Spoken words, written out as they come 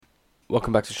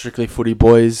Welcome back to Strictly Footy,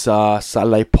 boys.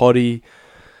 Saturday potty.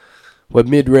 We're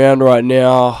mid-round right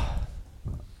now.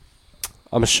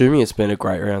 I'm assuming it's been a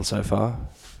great round so far.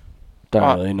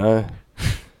 Don't really know.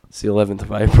 It's the 11th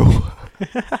of April.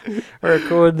 We're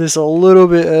recording this a little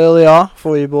bit earlier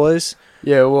for you boys.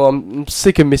 Yeah, well, I'm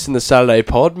sick of missing the Saturday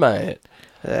pod, mate.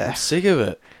 Yeah. I'm sick of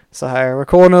it. So, hey,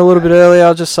 recording a little bit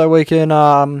earlier just so we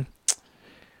can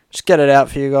just get it out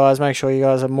for you guys. Make sure you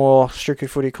guys have more Strictly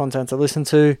Footy content to listen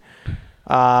to.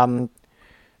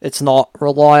 It's not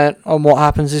reliant on what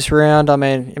happens this round. I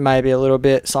mean, it may be a little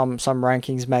bit. Some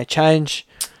rankings may change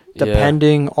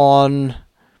depending on,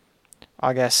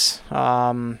 I guess,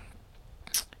 how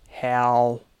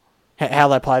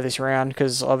they play this round.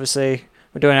 Because obviously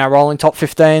we're doing our rolling top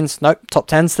 15s. Nope, top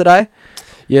 10s today.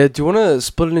 Yeah, do you want to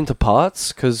split it into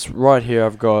parts? Because right here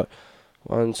I've got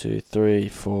 1, 2, 3,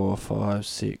 4, 5,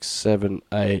 6, 7,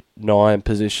 8, 9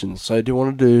 positions. So do you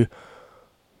want to do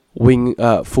wing,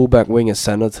 fullback, winger,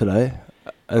 centre today?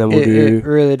 And then we'll do... It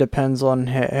really depends on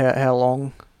how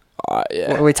long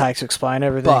we take to explain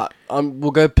everything. But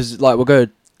we'll go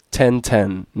 10,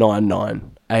 10, 9,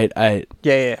 9, 8, 8.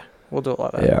 Yeah. We'll do it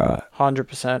like that. Yeah, right.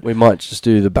 100%. We might just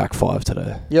do the back five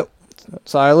today. Yep.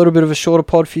 So a little bit of a shorter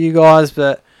pod for you guys,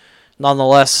 but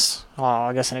nonetheless,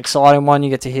 I guess an exciting one. You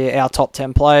get to hear our top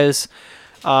 10 players.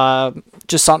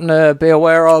 Just something to be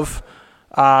aware of.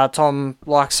 Tom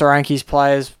likes to rank his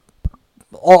players,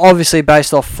 obviously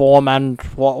based off form and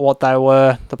what they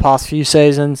were the past few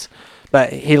seasons,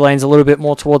 but he leans a little bit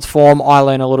more towards form. I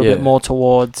lean a little bit more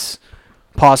towards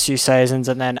past few seasons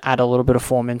and then add a little bit of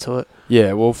form into it.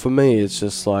 Yeah, well, for me, it's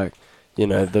just like, you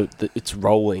know, it's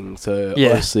rolling, so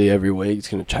obviously every week it's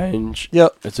going to change.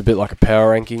 Yep. It's a bit like a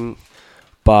power ranking,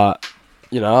 but,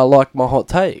 you know, I like my hot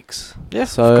takes. Yeah,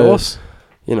 so, of course.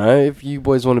 You know, if you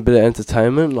boys want a bit of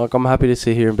entertainment, like, I'm happy to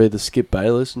sit here and be the Skip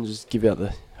Bayless and just give out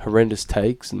the horrendous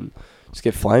takes and just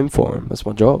get flamed for him. That's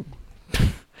my job.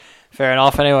 Fair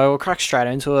enough. Anyway, we'll crack straight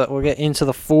into it. We'll get into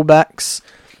the fullbacks.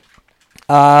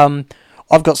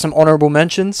 I've got some honourable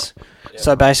mentions.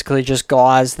 So basically just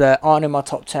guys that aren't in my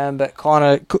top 10 but kind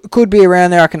of could be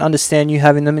around there. I can understand you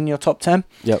having them in your top 10.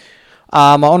 Yep.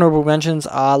 My honourable mentions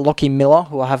are Lockie Miller,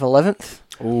 who I have 11th.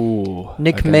 Ooh.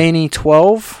 Nick Meaney,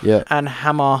 12. Yep. And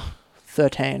Hammer,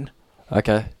 13.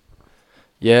 Okay.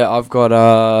 Yeah, I've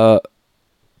got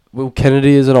Will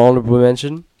Kennedy as an honourable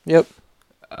mention. Yep.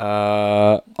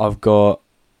 I've got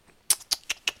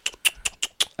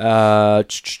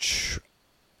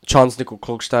Chance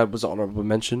Nickel-Klogstad was an honourable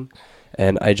mention,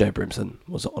 and AJ Brimson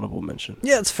was an honourable mention.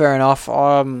 Yeah, it's fair enough.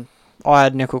 I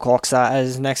had Nickel-Klogstad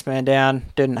as next man down.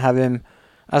 Didn't have him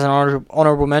as an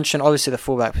honourable mention. Obviously, the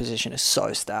fullback position is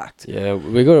so stacked. Yeah,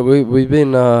 we've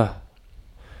been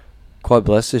quite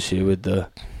blessed this year with the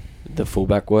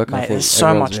fullback work. Mate, I think there's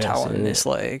so much talent in this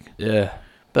league. Yeah.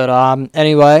 But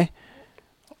anyway,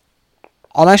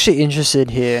 I'm actually interested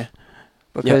here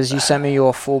because you sent me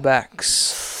your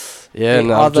fullbacks. Yeah,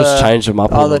 and I've just changed them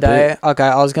up a little bit. Okay,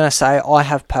 I was going to say I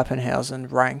have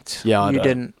Pappenhausen ranked. Yeah, you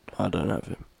didn't. I don't have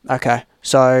him. Okay,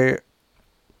 so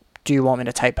do you want me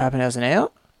to take Pappenhausen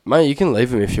out? Mate, you can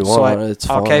leave him if you want. It's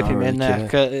fine. I'll keep him in there.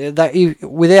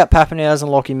 Without Pappenhausen,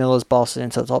 Lockie Miller's bolstered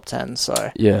into the top 10.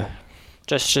 So yeah,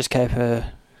 just keep an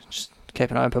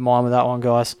open mind with that one,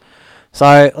 guys.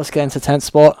 So let's get into 10th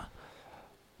spot.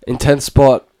 In 10th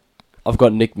spot, I've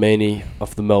got Nick Meaney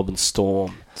off the Melbourne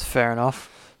Storm. It's fair enough.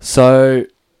 So,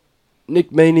 Nick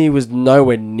Meaney was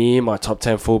nowhere near my top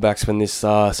 10 fullbacks when this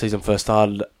season first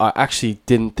started. I actually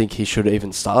didn't think he should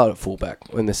even start at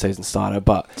fullback when the season started,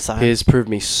 but he has proved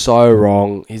me so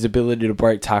wrong. His ability to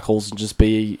break tackles and just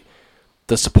be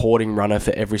the supporting runner for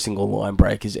every single line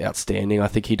break is outstanding. I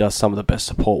think he does some of the best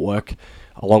support work,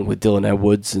 along with Dylan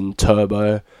Edwards and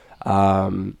Turbo.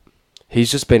 He's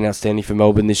just been outstanding for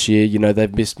Melbourne this year. You know,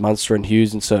 they've missed Munster and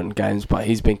Hughes in certain games, but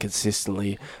he's been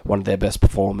consistently one of their best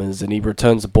performers, and he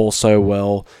returns the ball so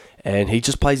well, and he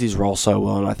just plays his role so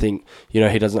well, and I think, you know,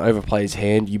 he doesn't overplay his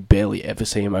hand. You barely ever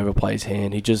see him overplay his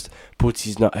hand. He just puts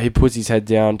his head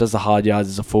down, does the hard yards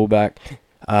as a fullback.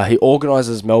 He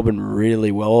organises Melbourne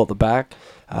really well at the back.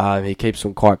 He keeps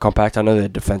them quite compact. I know their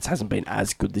defence hasn't been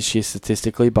as good this year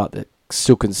statistically, but they're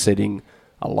still conceding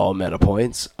a low amount of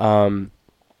points.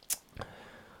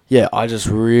 Yeah, I just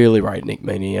really rate Nick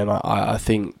Meaney, and I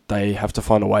think they have to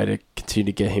find a way to continue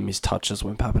to get him his touches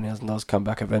when Pappenhausen does come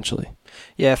back eventually.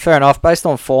 Yeah, fair enough. Based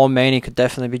on form, Meaney could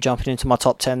definitely be jumping into my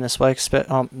top 10 this week.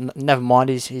 Never mind,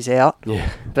 he's out.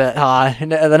 Yeah. But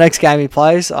the next game he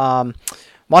plays, my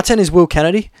 10 is Will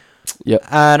Kennedy. Yep.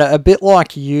 And a bit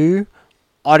like you,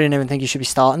 I didn't even think he should be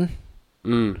starting.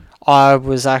 I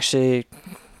was actually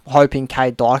hoping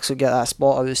Cade Dykes would get that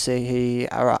spot. Obviously, he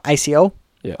ACL,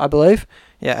 Yeah. I believe.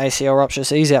 Yeah, ACL rupture,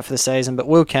 so he's out for the season. But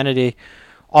Will Kennedy,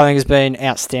 I think, has been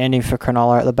outstanding for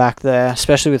Cronulla at the back there,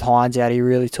 especially with Hines out. He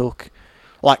really took...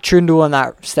 Like, Trindle and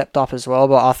that stepped up as well,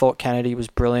 but I thought Kennedy was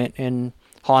brilliant in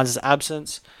Hines'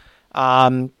 absence.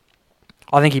 I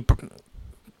think he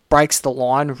breaks the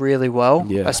line really well,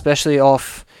 especially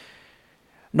off...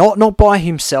 Not by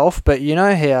himself, but you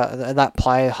know how that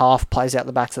half plays out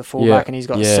the back to the fullback and he's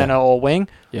got centre or wing?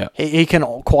 Yeah. He can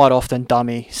quite often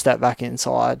dummy, step back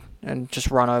inside and just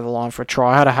run over the line for a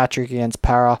try. I had a hat-trick against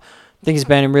Para. I think he's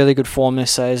been in really good form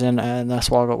this season, and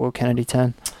that's why I got Will Kennedy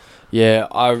 10.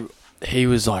 Yeah, he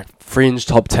was like fringe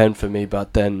top 10 for me,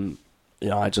 but then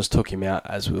I just took him out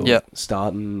as we were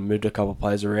starting, moved a couple of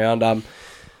players around.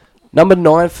 Number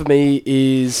 9 for me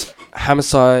is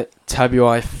Hamasai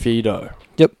Tabuai Fido.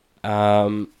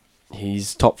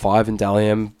 He's top 5 in Dally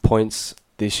M points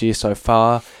this year so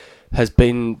far. Has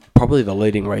been probably the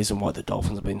leading reason why the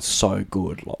Dolphins have been so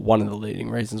good. Like one of the leading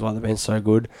reasons why they've been so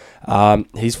good.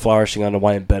 He's flourishing under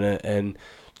Wayne Bennett, and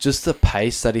just the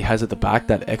pace that he has at the back,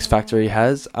 that X factor he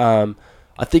has. I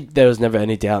think there was never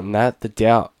any doubt in that. The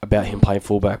doubt about him playing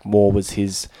fullback more was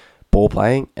his ball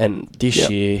playing, and this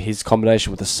year his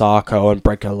combination with the Sarko and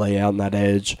Brecko Lee out on that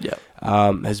edge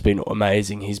has been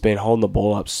amazing. He's been holding the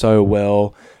ball up so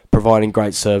well, providing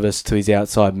great service to his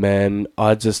outside men.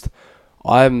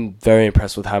 I'm very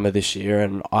impressed with Hammer this year,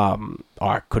 and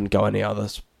I couldn't go any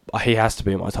others. He has to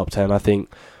be in my top 10. I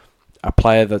think a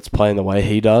player that's playing the way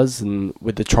he does, and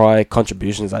with the try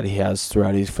contributions that he has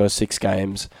throughout his first 6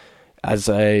 games as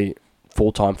a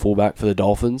full-time fullback for the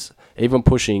Dolphins, even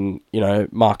pushing,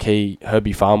 marquee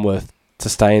Herbie Farnworth to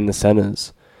stay in the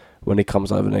centres when he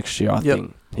comes over next year. I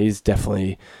think he's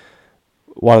definitely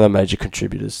one of the major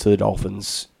contributors to the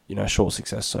Dolphins, short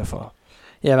success so far.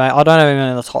 Yeah, mate, I don't have him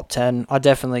in the top 10. I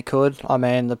definitely could. I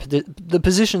mean, the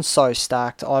position's so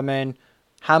stacked. I mean,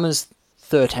 Hammer's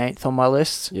 13th on my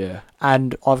list. Yeah.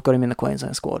 And I've got him in the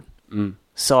Queensland squad.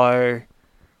 So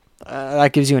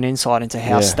that gives you an insight into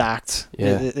how stacked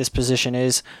this position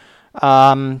is.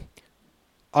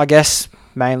 I guess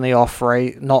mainly off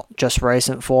not just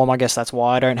recent form. I guess that's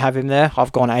why I don't have him there.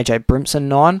 I've gone AJ Brimson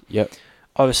 9. Yep.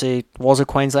 Obviously, was a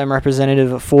Queensland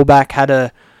representative at fullback, had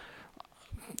a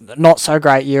not so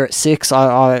great year at 6.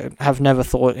 I have never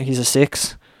thought he's a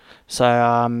 6.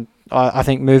 So I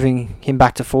think moving him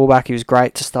back to fullback, he was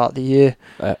great to start the year.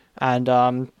 And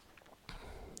I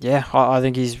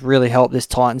think he's really helped this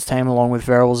Titans team along with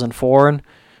Verrills and Foran.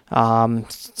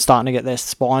 Starting to get their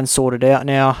spine sorted out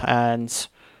now, and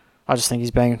I just think he's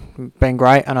been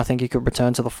great, and I think he could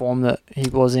return to the form that he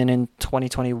was in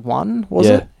 2021, was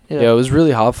it? Yeah, it was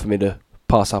really hard for me to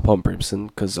pass up on Brimson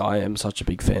because I am such a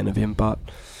big fan of him, but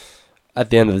at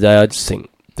the end of the day, I just think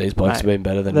these blokes have been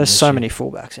better than him. There's so many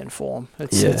fullbacks in form.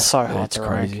 It's so hard to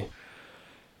rank. Crazy.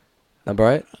 Number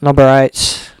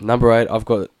 8? Number 8, I've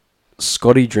got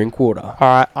Scotty Drinkwater. All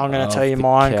right, I'm going to tell you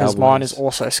mine because mine is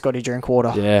also Scotty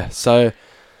Drinkwater. Yeah, so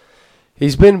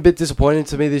he's been a bit disappointing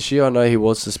to me this year. I know he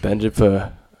was suspended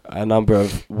for a number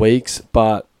of weeks,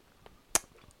 but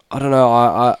I don't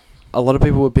know. A lot of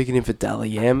people were picking him for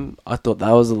Dally M. I thought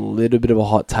that was a little bit of a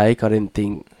hot take. I didn't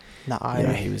think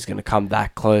he was going to come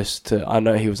that close to... I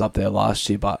know he was up there last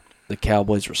year, but the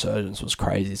Cowboys' resurgence was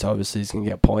crazy, so obviously he's going to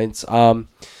get points.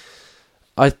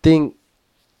 I think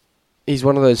he's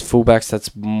one of those fullbacks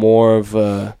that's more of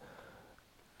a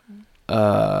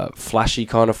flashy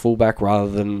kind of fullback rather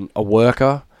than a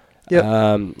worker.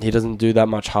 Yep. He doesn't do that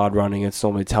much hard running. It's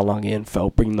normally Talangi and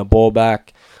Felt bringing the ball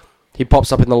back. He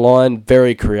pops up in the line,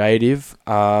 very creative,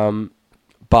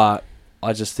 but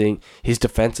I just think his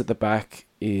defense at the back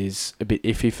is a bit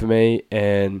iffy for me,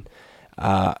 and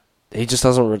he just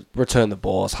doesn't return the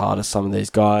ball as hard as some of these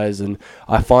guys, and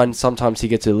I find sometimes he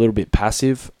gets a little bit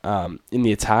passive in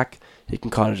the attack. He can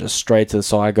kind of just stray to the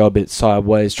side, go a bit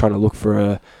sideways, trying to look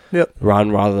for a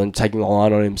run rather than taking the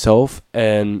line on himself,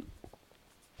 and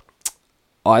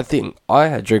I think I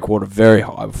had Drinkwater very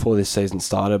high before this season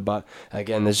started, but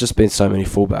again, there's just been so many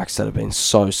fullbacks that have been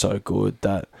so good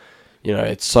that,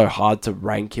 it's so hard to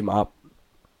rank him up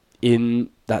in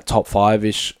that top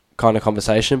 5-ish kind of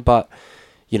conversation, but,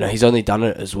 he's only done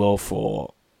it as well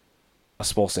for a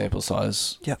small sample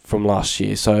size from last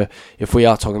year. So if we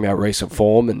are talking about recent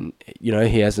form and,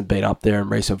 he hasn't been up there in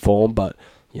recent form, but,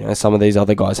 some of these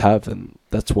other guys have, and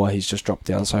that's why he's just dropped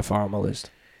down so far on my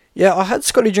list. Yeah, I had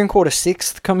Scotty Drinkwater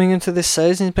 6th coming into this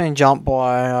season. He's been jumped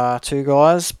by 2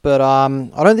 guys, but I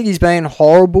don't think he's been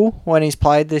horrible when he's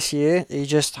played this year. He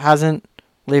just hasn't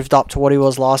lived up to what he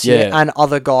was last year, and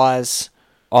other guys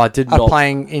I did are not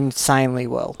playing insanely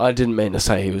well. I didn't mean to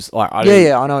say he was like. I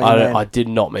know what you mean. I did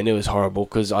not mean it was horrible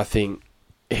because I think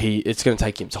it's going to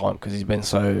take him time because he's been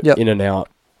so in and out.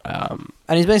 And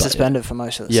he's been suspended for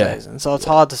most of the season, so it's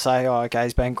hard to say. Oh, okay,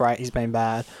 he's been great, he's been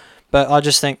bad. But I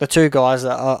just think the two guys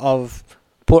that I've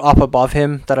put up above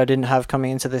him that I didn't have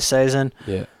coming into this season.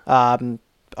 Yeah.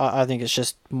 I think it's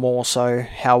just more so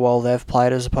how well they've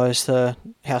played as opposed to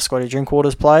how Scotty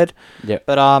Drinkwater's played. Yeah.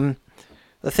 But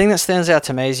the thing that stands out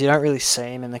to me is you don't really see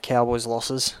him in the Cowboys'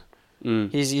 losses.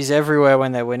 He's everywhere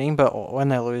when they're winning, but when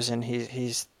they're losing,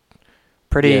 he's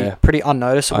pretty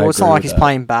unnoticeable. It's not like he's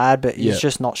playing bad, but he's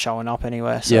just not showing up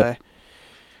anywhere. So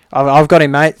I've got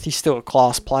him, mate. He's still a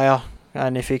class player,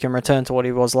 and if he can return to what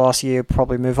he was last year,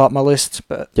 probably move up my list.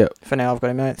 But for now, I've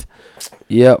got him, mate.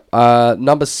 Yep.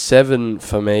 Number 7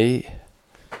 for me,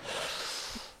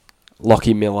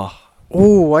 Lockie Miller.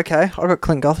 Oh, okay. I got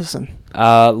Clint Gutherson.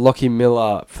 Lockie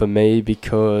Miller for me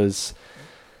because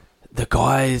the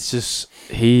guy is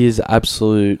he is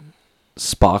absolute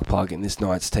spark plug in this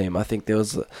Knights team. I think there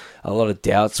was a lot of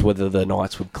doubts whether the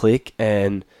Knights would click,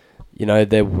 and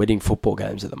they're winning football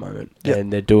games at the moment,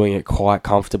 and they're doing it quite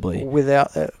comfortably.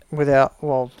 Without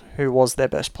who was their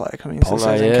best player coming into the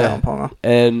season? Kalen Ponga.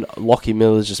 And Lockie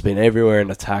Miller's just been everywhere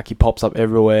in attack. He pops up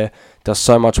everywhere, does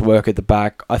so much work at the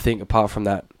back. I think apart from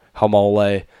that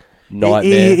Hamole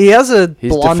nightmare, he has a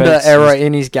blunder error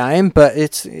in his game, but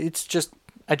it's just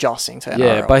adjusting to NRL.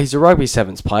 Yeah, but he's a rugby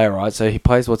sevens player, right? So he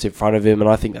plays what's in front of him, and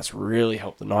I think that's really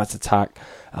helped the Knights attack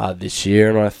this year.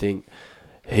 And I think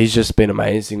he's just been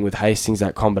amazing with Hastings,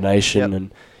 that combination.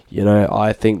 And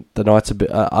I think the Knights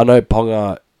I know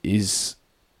Ponga is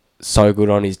so good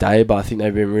on his day, but I think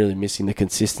they've been really missing the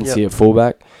consistency at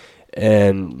fullback.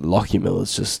 And Lockie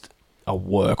Miller's just a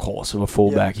workhorse of a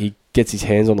fullback. He gets his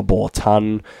hands on the ball a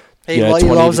ton. He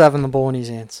loves having the ball in his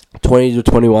hands. 20 to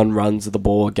 21 runs of the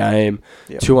ball a game,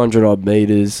 200 odd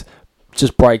metres,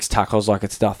 just breaks tackles like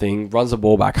it's nothing, runs the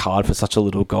ball back hard for such a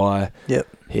little guy. Yep.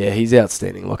 Yeah, he's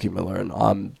outstanding, Lockie Miller,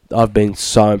 and I've been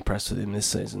so impressed with him this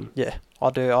season. Yeah,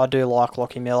 I do like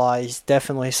Lockie Miller. He's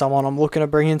definitely someone I'm looking to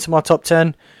bring into my top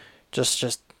 10.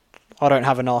 Just I don't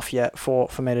have enough yet for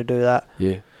me to do that.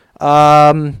 Yeah.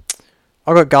 I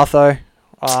got Gutho.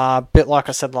 A bit like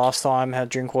I said last time, how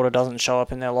Drinkwater doesn't show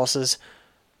up in their losses.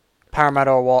 Parramatta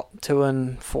are what?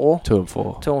 2-4?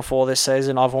 2-4. 2-4 this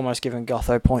season. I've almost given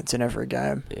Gutho points in every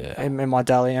game. Yeah. In my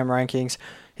Daily M rankings.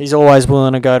 He's always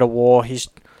willing to go to war. He's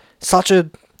such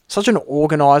an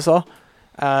organiser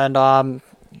and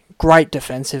great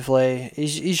defensively.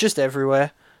 He's just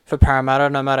everywhere for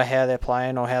Parramatta, no matter how they're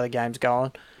playing or how the game's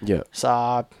going. Yeah. So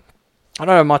I don't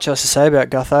have much else to say about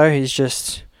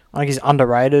Gutho. I think he's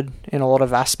underrated in a lot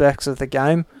of aspects of the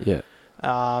game. Yeah.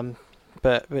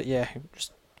 But yeah,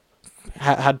 just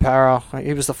had Para.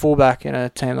 He was the fullback in a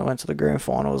team that went to the grand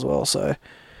final as well. So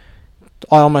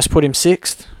I almost put him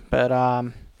 6th, but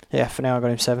for now I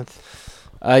got him 7th.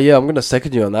 I'm going to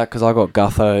second you on that because I got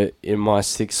Gutho in my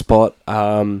 6th spot.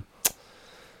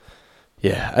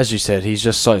 As you said, he's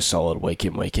just so solid week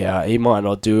in, week out. He might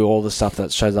not do all the stuff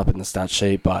that shows up in the stat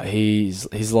sheet, but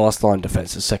his last line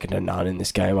defence is second to none in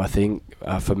this game, I think.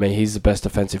 For me, he's the best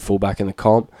defensive fullback in the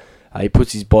comp. He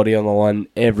puts his body on the line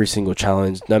every single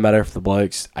challenge, no matter if the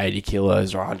bloke's 80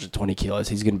 kilos or 120 kilos,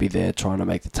 he's going to be there trying to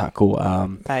make the tackle.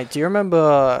 Mate, do you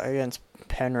remember against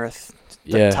Penrith,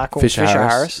 the tackle Fisher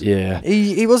Harris? Yeah.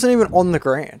 He wasn't even on the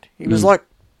ground. He was like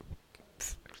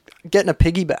getting a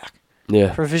piggyback.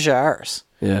 Yeah. From Fisher Harris.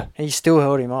 Yeah. He still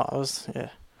held him up.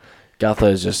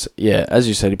 Gutho's just, as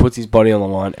you said, he puts his body on the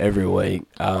line every week.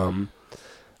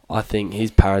 I think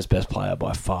he's Para's best player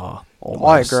by far.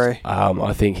 Almost. I agree.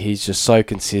 I think he's just so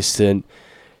consistent.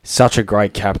 Such a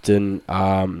great captain.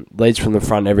 Leads from the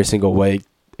front every single week.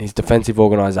 His defensive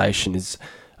organisation is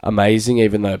amazing,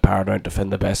 even though Para don't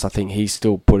defend the best. I think he's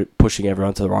still pushing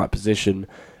everyone to the right position.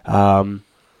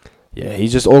 He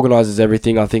just organises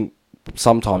everything. I think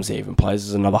sometimes he even plays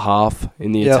as another half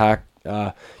in the attack.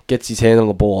 Gets his hand on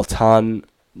the ball a ton.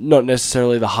 Not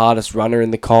necessarily the hardest runner in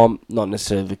the comp, not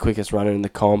necessarily the quickest runner in the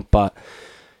comp, but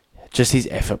just his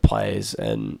effort plays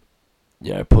and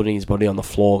putting his body on the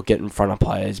floor, getting in front of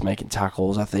players, making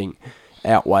tackles, I think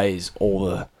outweighs all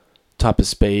the type of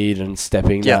speed and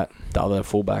stepping that the other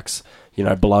fullbacks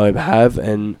below him have.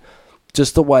 And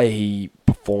just the way he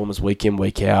performs week in,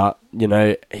 week out,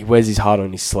 he wears his heart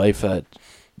on his sleeve for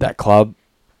that club.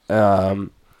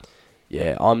 I'm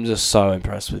just so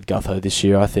impressed with Gutho this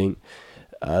year. I think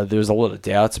there was a lot of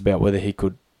doubts about whether he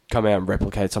could come out and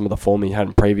replicate some of the form he had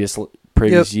in previous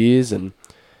years, and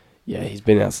he's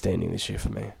been outstanding this year for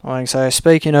me. I think so.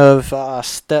 Speaking of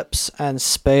steps and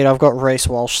speed, I've got Reece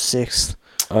Walsh 6th.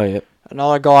 Oh, yeah.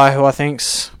 Another guy who I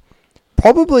think's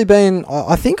probably been...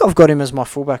 I think I've got him as my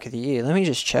fullback of the year. Let me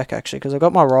just check, actually, because I've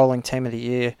got my rolling team of the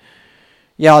year.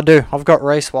 Yeah, I do. I've got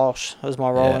Reece Walsh as my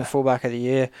rolling fullback of the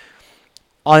year.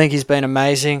 I think he's been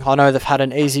amazing. I know they've had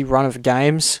an easy run of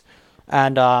games,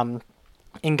 and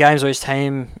in games where his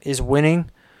team is winning,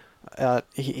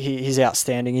 he's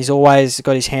outstanding. He's always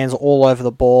got his hands all over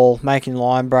the ball, making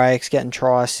line breaks, getting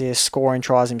try assists, scoring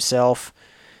tries himself.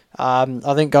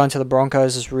 I think going to the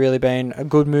Broncos has really been a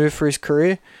good move for his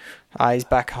career. He's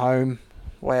back home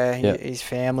where his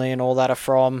family and all that are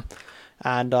from,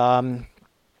 and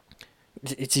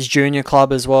it's his junior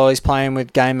club as well. He's playing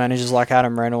with game managers like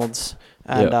Adam Reynolds.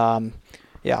 And,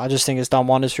 I just think it's done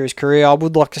wonders for his career. I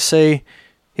would like to see...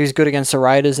 He was good against the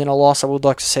Raiders in a loss. I would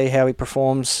like to see how he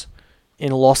performs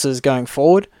in losses going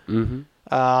forward.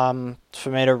 Mm-hmm. For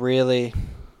me to really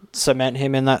cement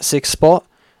him in that 6th spot.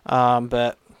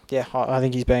 But, yeah, I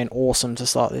think he's been awesome to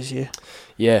start this year.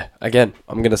 Yeah, again,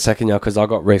 I'm going to second you because I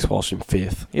got Reece Walsh in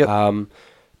 5th. Yep.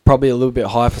 Probably a little bit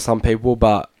high for some people,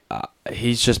 but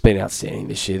he's just been outstanding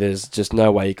this year. There's just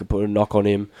no way you could put a knock on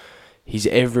him. He's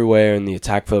everywhere in the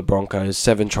attack for the Broncos.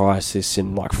 7 try assists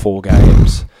in 4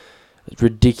 games.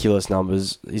 Ridiculous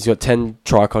numbers. He's got 10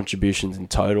 try contributions in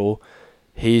total.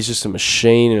 He's just a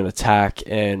machine in attack,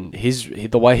 and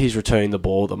the way he's returning the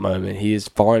ball at the moment, he is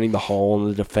finding the hole in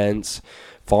the defence,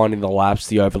 finding the laps,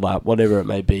 the overlap, whatever it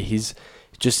may be. His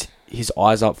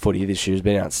eyes up footy this year has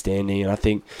been outstanding, and I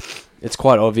think it's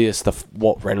quite obvious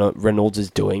what Reynolds is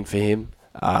doing for him.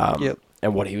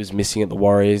 And what he was missing at the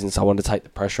Warriors, and someone to take the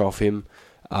pressure off him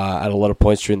at a lot of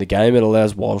points during the game. It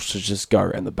allows Walsh to just go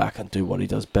around the back and do what he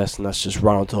does best, and that's just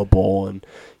run onto the ball and,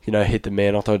 hit the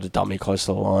man or throw the dummy close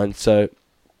to the line. So,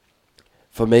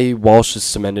 for me, Walsh has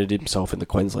cemented himself in the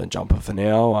Queensland jumper for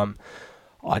now.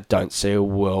 I don't see a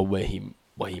world where he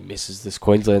misses this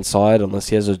Queensland side unless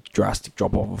he has a drastic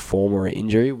drop-off of form or an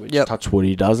injury, which touch wood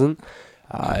he doesn't.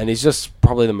 And he's just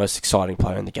probably the most exciting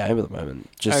player in the game at the moment.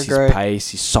 Just his pace,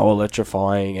 he's so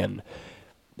electrifying, and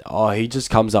he just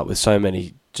comes up with so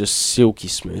many just silky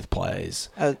smooth plays.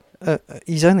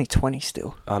 He's only 20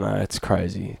 still. I know, it's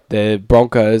crazy. The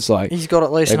Broncos, he's got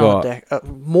at least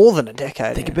more than a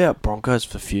decade. Think about Broncos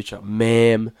for the future.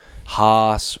 Mam,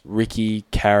 Haas, Ricky,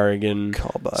 Carrigan,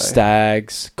 Cobbo.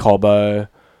 Stags, Cobbo,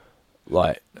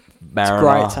 Mariner. It's a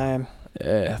great team.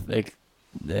 Yeah,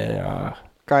 they're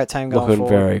great team going looking forward.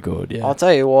 very good, yeah. I'll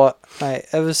tell you what, mate,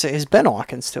 is Ben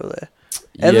Eichen still there?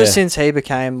 Ever since he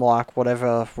became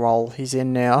whatever role he's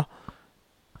in now,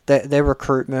 their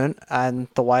recruitment and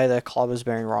the way their club is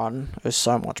being run is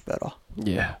so much better.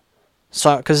 Yeah.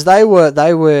 So, because they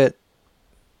were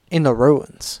in the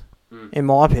ruins, in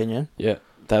my opinion. Yeah,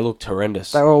 they looked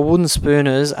horrendous. They were wooden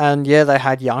spooners, and they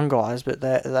had young guys, but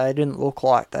they didn't look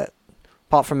like that,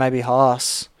 apart from maybe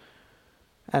Haas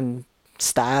and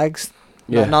Stags.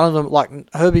 Yeah. None of them,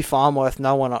 Herbie Farmworth,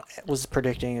 no one was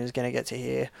predicting he was going to get to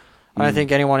here. I don't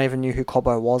think anyone even knew who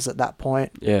Cobbo was at that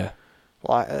point. Yeah.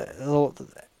 The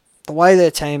way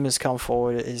their team has come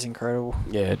forward is incredible.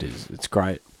 Yeah, it is. It's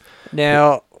great.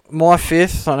 Now, my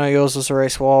 5th, I know yours was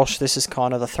Reece Walsh. This is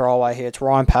kind of the throwaway here. It's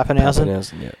Ryan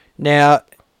Papenhuyzen. Yeah. Now,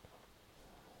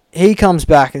 he comes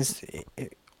back as...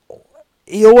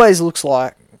 He always looks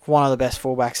like one of the best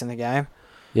fullbacks in the game.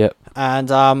 Yep.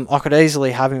 And I could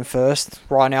easily have him first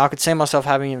right now. I could see myself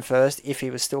having him first if he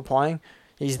was still playing.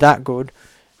 He's that good.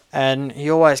 And he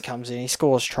always comes in. He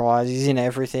scores tries. He's in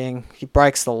everything. He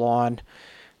breaks the line.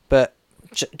 But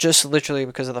just literally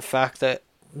because of the fact that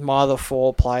my other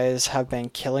 4 players have been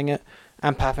killing it,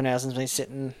 and Papenhuyzen's been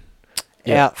sitting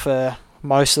out for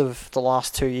most of the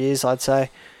last 2 years, I'd say,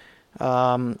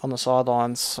 on the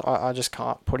sidelines, I just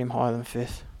can't put him higher than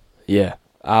 5th. Yeah.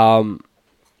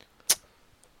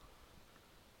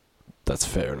 That's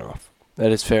fair enough.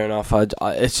 That is fair enough.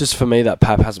 It's just for me that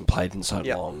Pap hasn't played in so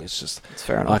long. It's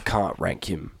fair enough. I can't rank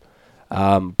him.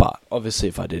 But obviously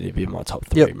if I did, he'd be in my top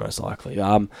 3 most likely.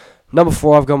 Number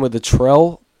 4, I've gone with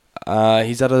Latrell.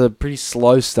 He's had a pretty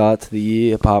slow start to the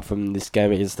year, apart from this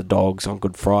game against the Dogs on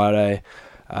Good Friday.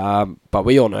 But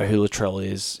we all know who Latrell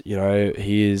is.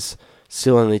 He is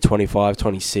still only 25,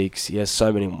 26. He has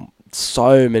so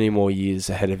many more years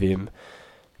ahead of him.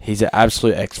 He's an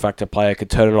absolute X-Factor player, could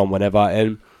turn it on whenever.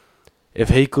 And if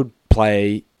he could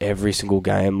play every single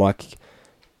game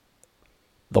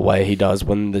the way he does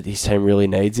when his team really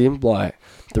needs him, the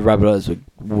Rabbitohs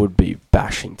would be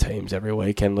bashing teams every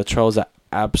week. And Latrell's an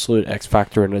absolute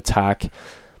X-Factor in attack.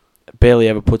 Barely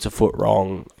ever puts a foot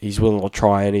wrong. He's willing to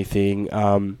try anything.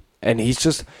 And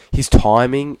his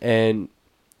timing and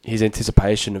his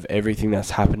anticipation of everything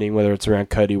that's happening, whether it's around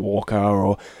Cody Walker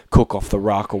or Cook off the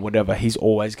ruck or whatever, he's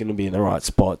always going to be in the right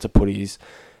spot to put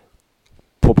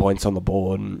points on the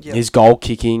board. And his goal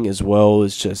kicking as well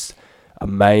is just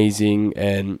amazing,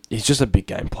 and he's just a big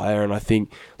game player. And I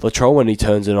think Latrell, when he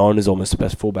turns it on, is almost the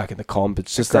best fullback in the comp.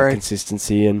 It's just that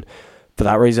consistency, and for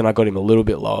that reason, I got him a little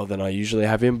bit lower than I usually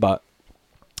have him. But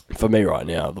for me right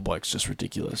now, the bloke's just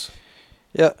ridiculous.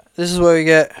 Yeah, this is where we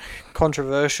get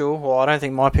controversial. Well, I don't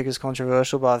think my pick is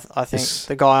controversial, but I think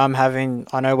the guy I'm having,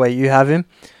 I know where you have him.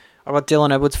 I got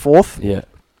Dylan Edwards 4th. Yeah.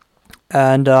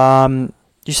 And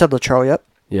you said Latrell, yep.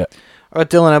 Yeah. I got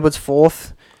Dylan Edwards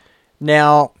 4th.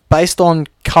 Now, based on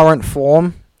current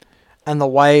form and the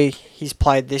way he's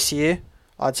played this year,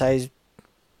 I'd say he's,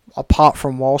 apart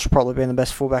from Walsh, probably been the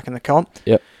best fullback in the comp.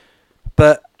 Yep.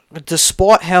 But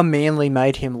despite how Manly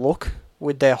made him look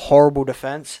with their horrible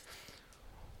defence,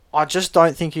 I just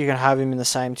don't think you can have him in the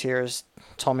same tier as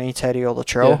Tommy, Teddy, or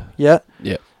Latrell yet.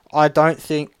 Yeah. I don't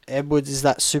think Edwards is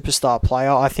that superstar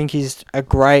player. I think he's a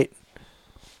great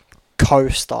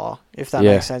co-star, if that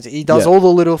makes sense. He does all the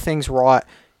little things right.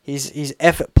 His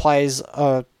effort plays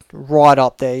are right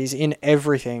up there. He's in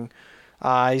everything.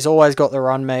 He's always got the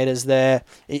run meters there.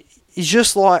 He's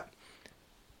just like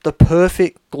the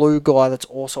perfect glue guy that's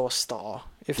also a star,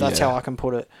 if that's how I can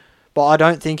put it. But I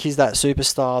don't think he's that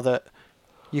superstar that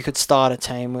you could start a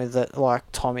team with that like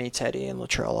Tommy, Teddy, and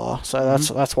Latrell are. So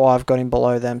that's why I've got him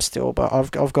below them still. But I've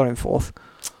got him 4th.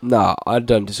 No, I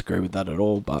don't disagree with that at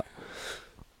all. But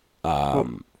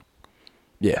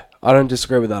yeah, I don't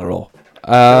disagree with that at all.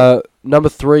 Number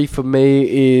 3 for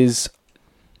me is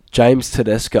James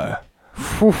Tedesco.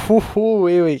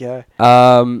 Here we go.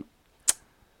 Now,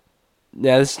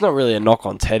 this is not really a knock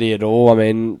on Teddy at all. I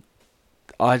mean,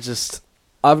 I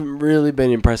haven't really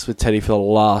been impressed with Teddy for the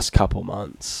last couple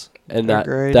months. And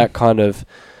that kind of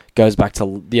goes back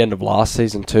to the end of last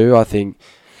season too. I think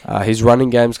his running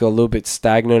game's got a little bit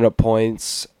stagnant at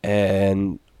points,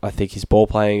 and I think his ball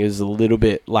playing is a little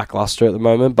bit lackluster at the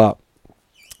moment. But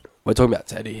we're talking about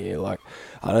Teddy here. Like,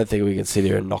 I don't think we can sit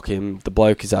here and knock him. The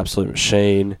bloke is an absolute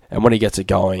machine, and when he gets it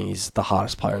going, he's the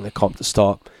hardest player in the comp to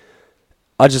stop.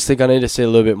 I just think I need to see a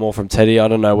little bit more from Teddy. I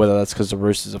don't know whether that's because the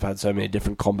Roosters have had so many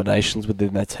different combinations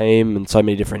within their team and so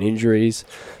many different injuries,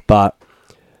 but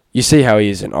you see how he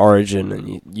is in Origin,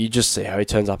 and you just see how he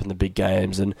turns up in the big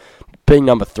games. And being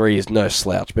number 3 is no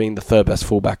slouch. Being the 3rd best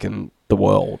fullback in the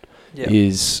world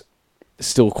is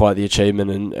still quite the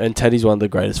achievement, and Teddy's one of the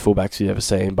greatest fullbacks you've ever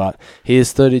seen. But he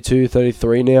is 32,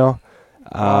 33 now.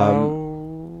 I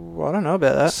don't know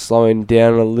about that. Slowing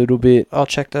down a little bit. I'll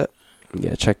check that.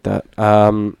 Yeah, check that.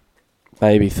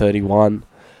 Maybe 31.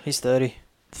 He's 30.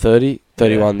 30?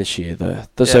 31 this year, though.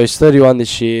 So he's 31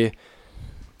 this year,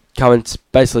 coming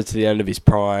basically to the end of his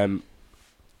prime,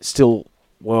 still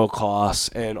world class,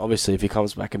 and obviously if he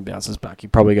comes back and bounces back,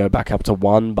 he'd probably go back up to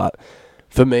 1, but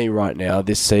for me right now,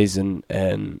 this season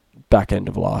and back end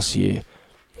of last year,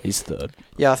 he's 3rd.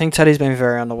 Yeah, I think Teddy's been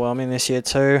very underwhelming this year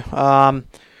too.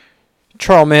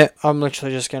 Trial Mitt, I'm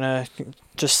literally just going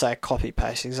to say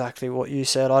copy-paste exactly what you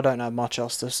said. I don't have much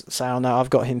else to say on that. I've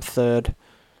got him 3rd.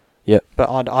 Yep. But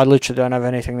I literally don't have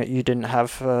anything that you didn't have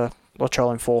for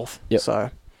Latrell in 4th. Yep. So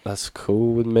that's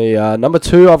cool with me. Number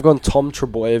 2, I've gone Tom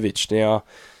Trbojevic. Now,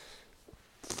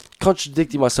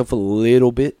 contradicting myself a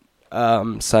little bit,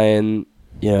 saying,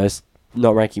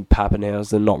 not ranking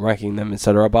Pappenhaus and not ranking them,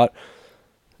 etc. But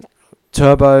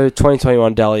Turbo,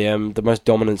 2021 Dally M, the most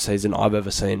dominant season I've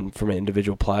ever seen from an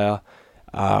individual player.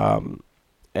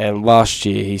 And last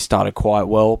year he started quite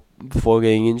well before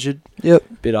getting injured. Yep.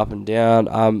 Bit up and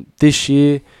down. This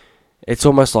year, it's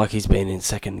almost like he's been in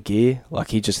second gear. Like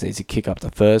he just needs to kick up to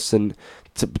first. And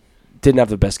didn't have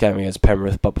the best game against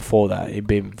Penrith, but before that, he'd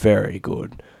been very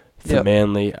good for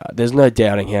Manly. There's no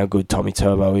doubting how good Tommy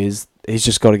Turbo is. He's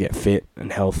just got to get fit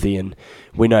and healthy, and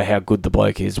we know how good the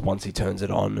bloke is once he turns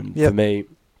it on. And for me,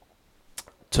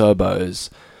 Turbo's...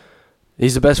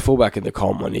 He's the best fullback in the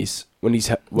comp when he's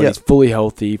fully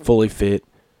healthy, fully fit,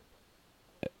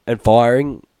 and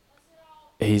firing.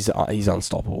 He's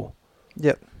unstoppable.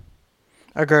 Yep,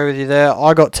 I agree with you there.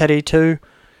 I got Teddy too.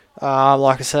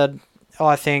 Like I said,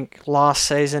 I think last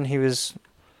season he was,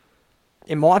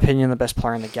 in my opinion, the best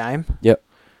player in the game. Yep.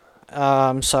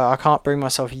 So I can't bring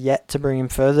myself yet to bring him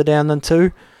further down than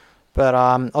 2, but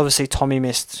obviously Tommy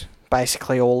missed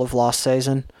basically all of last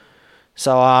season.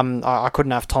 So I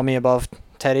couldn't have Tommy above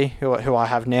Teddy, who I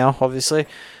have now, obviously.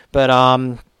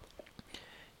 But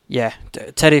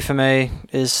Teddy for me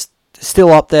is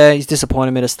still up there. He's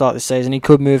disappointed me to start this season. He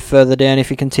could move further down if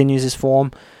he continues his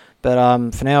form.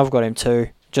 But for now, I've got him 2,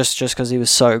 just because he was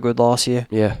so good last year.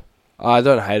 Yeah, I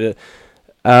don't hate it.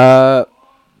 Number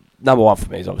one for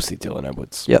me is obviously Dylan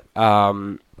Edwards. Yep.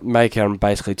 Making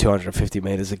basically 250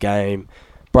 metres a game,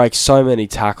 breaks so many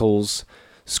tackles,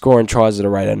 scoring tries at a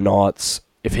rate of knots.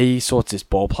 If he sorts this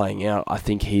ball playing out, I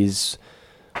think he's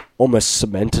almost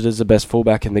cemented as the best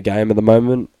fullback in the game at the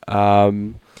moment.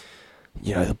 The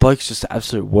bloke's just an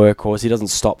absolute workhorse. He doesn't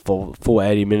stop for full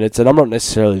 80 minutes, and I'm not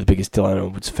necessarily the biggest Dylan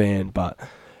Edwards fan, but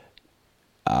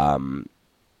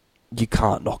you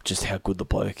can't knock just how good the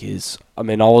bloke is. I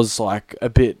mean, I was like a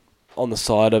bit on the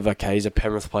side of, okay, he's a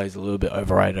Penrith player, he's a little bit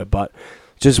overrated, but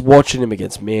just watching him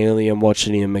against Manly and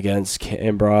watching him against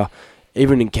Canberra,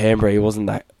 even in Canberra, he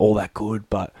wasn't all that good,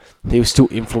 but he was still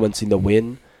influencing the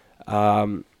win.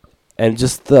 And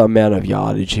just the amount of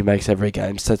yardage he makes every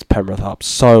game sets Penrith up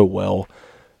so well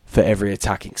for every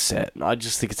attacking set. And I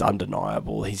just think it's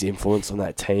undeniable, his influence on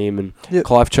that team. And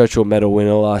Clive Churchill medal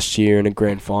winner last year in a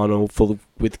grand final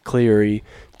with Cleary,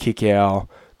 Kikau,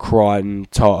 Crichton,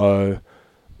 To'o,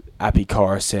 Api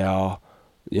Coruscant.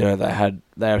 They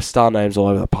have star names all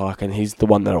over the park, and he's the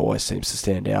one that always seems to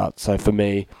stand out. So for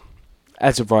me,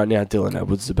 as of right now, Dylan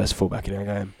Edwards is the best fullback in our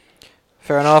game.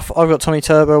 Fair enough. I've got Tommy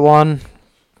Turbo one.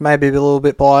 Maybe a little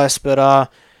bit biased, but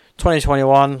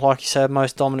 2021, like you said,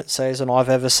 most dominant season I've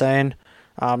ever seen.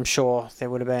 I'm sure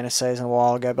there would have been a season a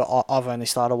while ago, but I've only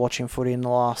started watching footy in the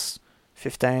last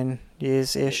 15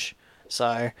 years-ish.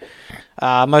 So,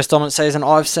 most dominant season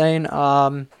I've seen.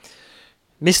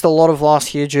 Missed a lot of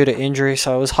last year due to injury,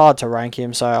 so it was hard to rank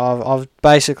him. So I've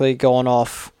basically gone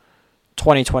off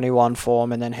 2021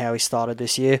 form and then how he started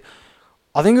this year.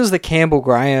 I think it was the Campbell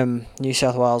Graham New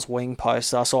South Wales wing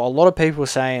post. I saw a lot of people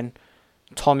saying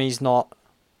Tommy's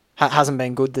hasn't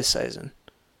been good this season.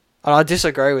 And I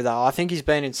disagree with that. I think he's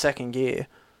been in second gear,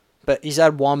 but he's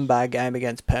had one bad game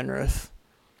against Penrith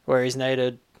where he's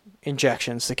needed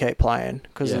injections to keep playing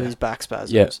because of his back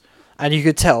spasms. Yeah. And you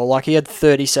could tell, he had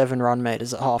 37 run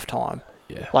meters at half time.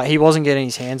 Yeah. He wasn't getting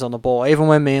his hands on the ball. Even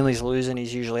when Manly's losing,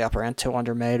 he's usually up around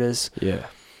 200 meters. Yeah.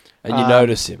 And you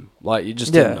notice him. You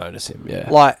just didn't notice him, yeah.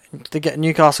 The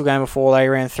Newcastle game before, they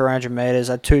ran 300 metres,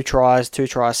 had 2 try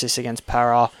assists against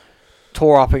Para,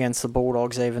 tore up against the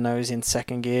Bulldogs even though he was in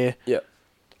second gear. Yeah.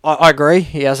 I agree.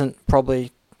 He hasn't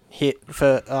probably hit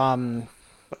for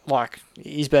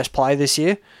his best play this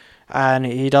year. And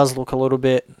he does look a little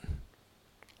bit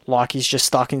like he's just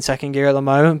stuck in second gear at the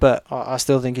moment, but I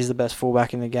still think he's the best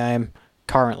fullback in the game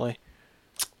currently.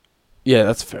 Yeah,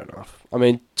 that's fair enough. I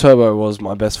mean, Turbo was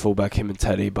my best fullback, him and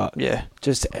Teddy, but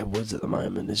just Edwards at the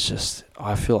moment is just...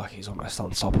 I feel like he's almost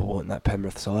unstoppable in that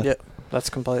Penrith side. Yep, that's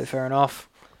completely fair enough.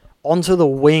 On to the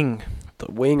wing.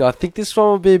 The wing, I think this one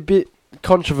will be a bit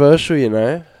controversial,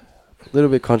 A little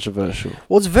bit controversial.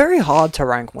 Well, it's very hard to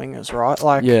rank wingers,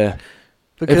 right? Yeah.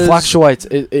 Because it fluctuates.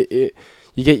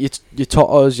 You get your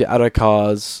To'os, your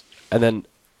Adokars, and then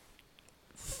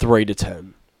 3 to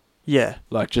 10. Yeah.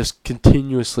 Just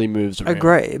continuously moves around.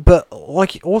 Agree. But,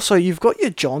 also, you've got your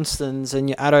Johnstons and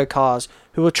your Adokars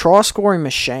who are try-scoring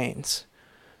machines.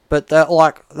 But,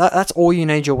 that's all you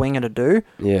need your winger to do.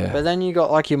 Yeah. But then you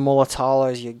got, your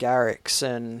Mulitalos, your Garricks,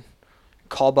 and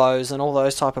Cobbos, and all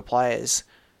those type of players.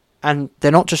 And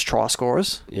they're not just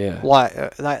try-scorers. Yeah.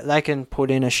 They can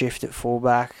put in a shift at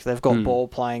fullback. They've got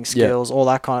ball-playing skills, all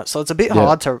that kind of... So, it's a bit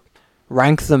hard to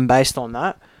rank them based on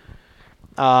that.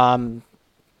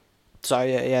 So,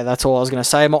 that's all I was going to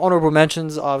say. My honourable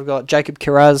mentions, I've got Jacob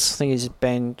KIRAZ. I think he's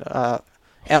been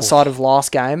outside of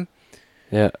last game.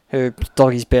 Yeah. Who,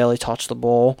 doggies barely touched the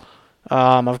ball.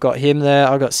 I've got him there.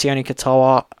 I've got Sione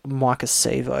Katoa, Micah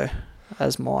Sevo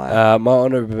as my... my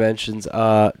honourable mentions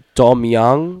are Dom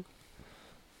Young.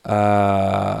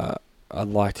 I'd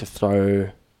like to throw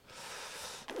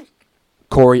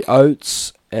Corey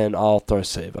Oates, and I'll throw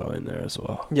Sevo in there as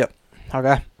well. Yep.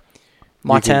 Okay.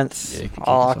 My 10th,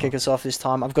 I'll kick us off this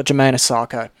time. I've got Jermaine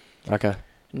Asako. Okay.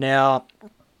 Now,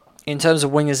 in terms of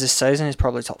wingers this season, he's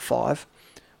probably top 5.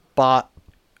 But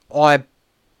I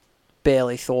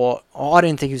barely thought... I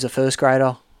didn't think he was a first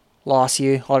grader last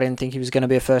year. I didn't think he was going to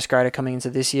be a first grader coming into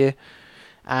this year.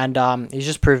 And he's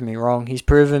just proven me wrong. He's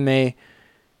proven me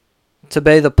to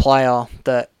be the player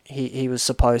that he was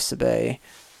supposed to be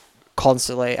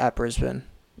constantly at Brisbane.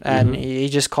 And he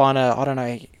just kind of, I don't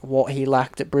know what he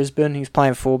lacked at Brisbane. He was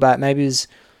playing fullback. Maybe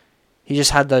he just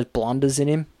had those blunders in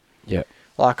him. Yeah.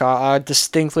 I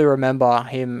distinctly remember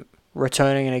him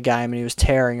returning in a game and he was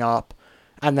tearing up.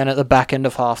 And then at the back end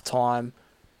of half time,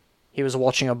 he was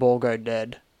watching a ball go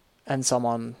dead and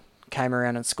someone came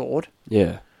around and scored.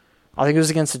 Yeah. I think it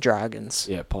was against the Dragons.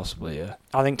 Yeah, possibly, yeah.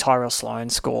 I think Tyrell Sloan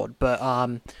scored. But,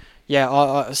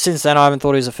 since then I haven't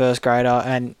thought he was a first grader,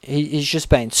 and he's just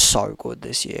been so good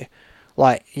this year.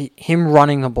 Like, him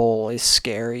running the ball is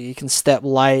scary. He can step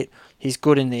late. He's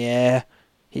good in the air.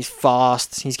 He's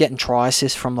fast. He's getting try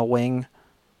assists from the wing.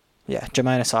 Yeah,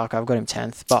 Jermaine Osaka, I've got him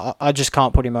 10th. But I just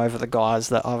can't put him over the guys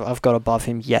that I've got above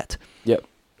him yet. Yep.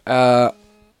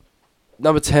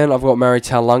 Number 10, I've got Murray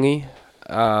Taulagi.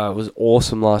 Was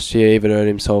awesome last year. Even earned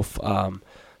himself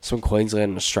some Queensland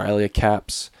and Australia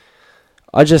caps.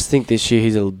 I just think this year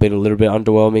he's been a little bit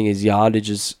underwhelming. His yardage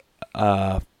is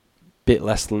bit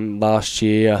less than last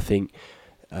year. I think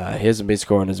he hasn't been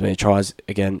scoring as many tries.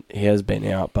 Again, he has been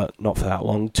out, but not for that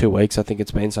long. 2 weeks, I think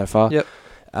it's been so far. Yep.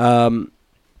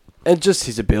 And just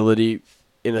his ability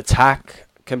in attack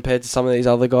compared to some of these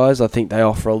other guys, I think they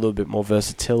offer a little bit more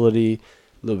versatility,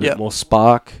 a little bit more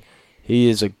spark. He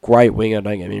is a great winger,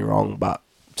 don't get me wrong, but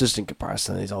just in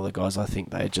comparison to these other guys, I think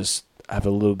they just have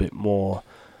a little bit more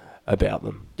about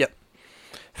them. Yep.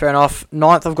 Fair enough.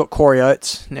 9th, I've got Corey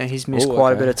Oates. Now, he's missed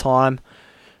quite a bit of time.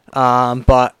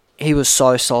 But he was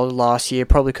so solid last year.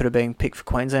 Probably could have been picked for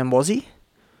Queensland, was he?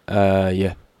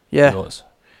 Yeah. Yeah. He was.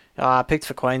 Picked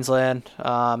for Queensland.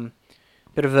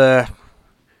 Bit of a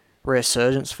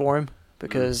resurgence for him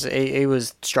because he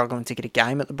was struggling to get a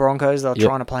game at the Broncos. They were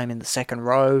trying to play him in the second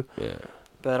row. Yeah.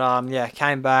 But,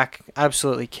 came back,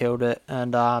 absolutely killed it.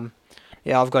 And,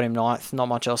 I've got him 9th. Not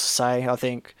much else to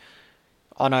say.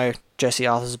 I know Jesse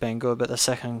Arthur's been good, but the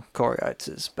second Corey Oates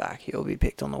is back, he'll be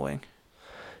picked on the wing.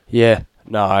 Yeah.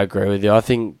 No, I agree with you. I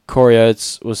think Corey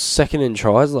Oates was second in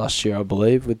tries last year, I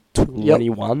believe, with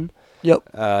 21. Yep.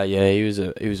 He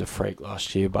was a freak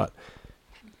last year, but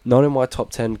not in my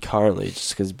top 10 currently,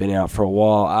 just because he's been out for a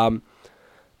while.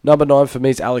 Number 9 for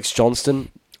me is Alex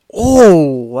Johnston.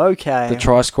 Oh, okay. The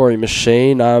try-scoring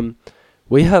machine.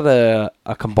 We had a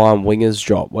combined wingers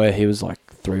drop where he was like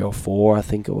 3 or 4, I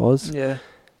think it was. Yeah.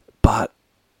 But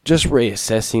just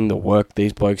reassessing the work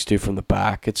these blokes do from the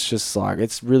back, it's just like,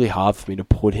 it's really hard for me to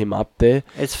put him up there.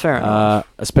 It's fair enough.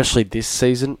 Especially this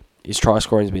season. His try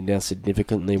scoring has been down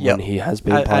significantly when he has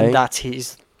been playing. And that's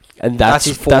his... And that's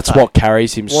what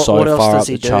carries him so far up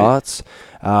the charts.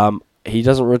 He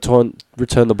doesn't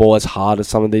return the ball as hard as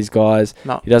some of these guys.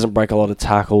 No. He doesn't break a lot of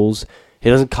tackles. He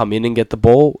doesn't come in and get the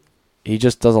ball. He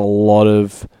just does a lot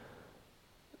of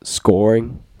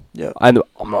scoring. Yeah.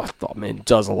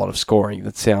 Does a lot of scoring.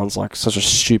 That sounds like such a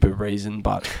stupid reason,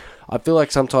 but I feel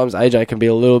like sometimes AJ can be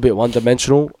a little bit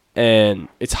one-dimensional, and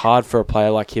it's hard for a player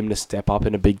like him to step up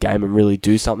in a big game and really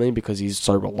do something because he's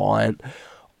so reliant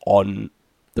on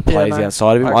the players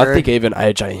outside of him. I think even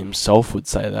AJ himself would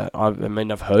say that.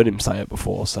 I've heard him say it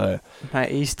before. So,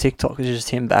 mate, his TikTok is just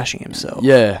him bashing himself.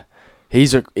 Yeah,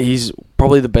 he's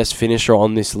probably the best finisher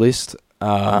on this list,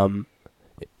 and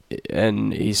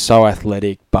he's so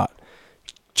athletic. But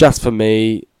just for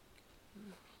me,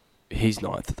 he's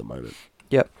 9th at the moment.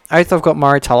 Yep. 8th, I've got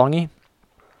Murray Taulagi.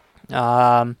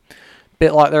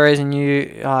 Bit like the reason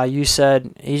you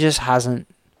said, he just hasn't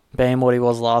been what he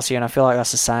was last year, and I feel like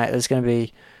that's the same. There's going to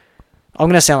be... I'm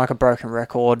going to sound like a broken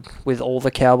record with all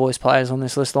the Cowboys players on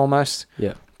this list almost.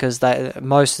 Yeah. Because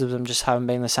most of them just haven't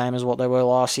been the same as what they were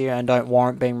last year and don't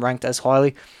warrant being ranked as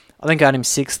highly. I think I had him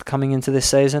 6th coming into this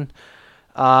season.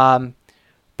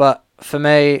 But for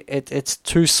me, it's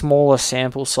too small a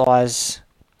sample size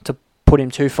to put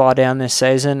him too far down this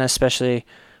season, especially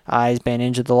he's been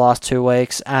injured the last 2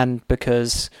 weeks, and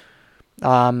because...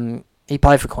 he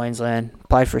played for Queensland,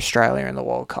 played for Australia in the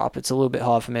World Cup. It's a little bit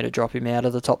hard for me to drop him out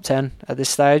of the top 10 at this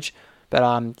stage.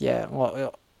 But,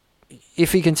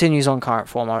 if he continues on current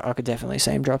form, I could definitely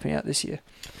see him dropping out this year.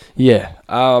 Yeah.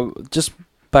 Just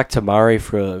back to Murray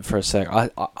for a sec. I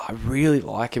really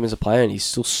like him as a player, and he's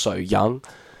still so young.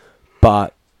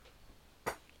 But,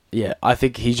 yeah, I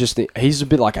think he's a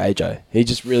bit like AJ. He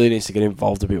just really needs to get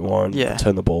involved a bit more and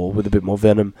turn the ball with a bit more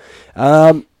venom.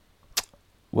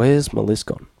 Where's my list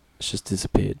gone? It's just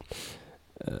disappeared.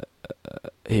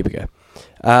 Here we go.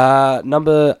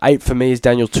 Number 8 for me is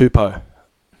Daniel Tupou.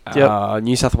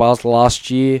 New South Wales last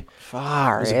year.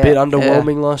 Was a bit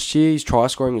underwhelming last year. His try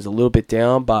scoring was a little bit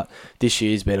down, but this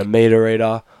year he's been a meter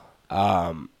eater.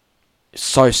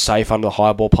 So safe under the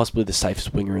high ball, possibly the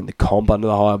safest winger in the comp under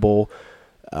the high ball.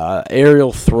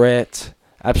 Aerial threat,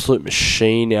 absolute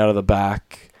machine out of the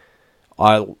back.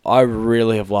 I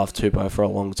really have loved Tupou for a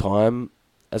long time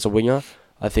as a winger.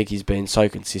 I think he's been so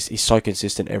consistent. He's so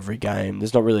consistent every game.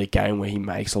 There's not really a game where he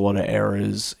makes a lot of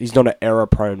errors. He's not an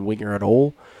error-prone winger at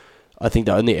all. I think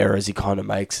the only errors he kind of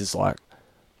makes is like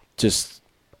just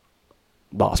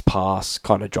last pass,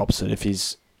 kind of drops it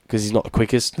because he's not the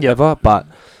quickest ever. But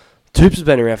Tupou's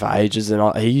been around for ages,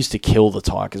 and he used to kill the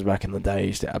Tigers back in the day. He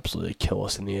used to absolutely kill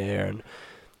us in the air. And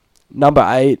number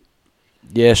 8,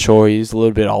 yeah, sure, he's a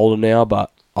little bit older now,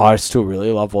 but I still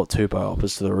really love what Tupou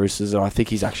offers to the Roosters, and I think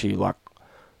he's actually like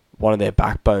one of their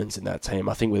backbones in that team.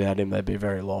 I think without him, they'd be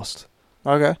very lost.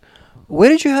 Okay. Where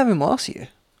did you have him last year?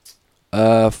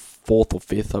 4th or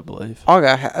 5th, I believe.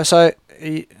 Okay, so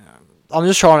I'm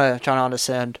just trying to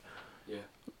understand. Yeah.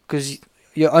 Because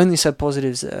you only said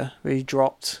positives there, where he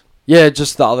dropped. Yeah,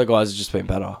 just the other guys have just been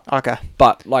better. Okay.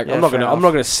 But like, Yeah, I'm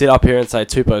not gonna sit up here and say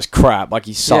Tupou's crap. Like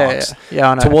he sucks.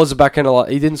 Yeah, I know. Towards the back end,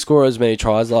 he didn't score as many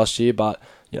tries last year, but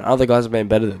other guys have been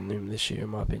better than him this year, in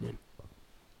my opinion.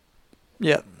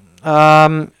 Yeah.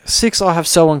 6th, I have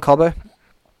Selwyn Cobbo.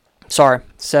 Sorry,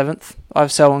 7th, I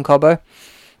have Selwyn Cobbo.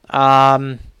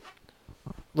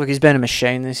 Look, he's been a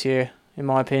machine this year, in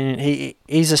my opinion.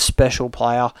 He's a special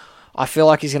player. I feel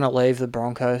like he's going to leave the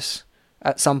Broncos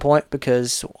at some point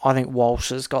because I think Walsh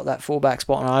has got that fullback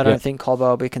spot, and I don't think Cobbo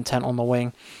will be content on the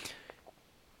wing.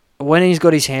 When he's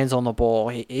got his hands on the ball,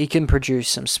 he can produce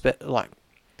some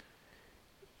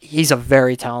he's a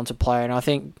very talented player, and I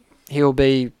think he'll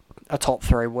be a top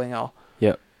 3 winger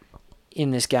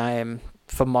in this game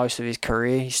for most of his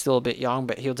career. He's still a bit young,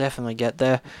 but he'll definitely get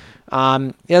there.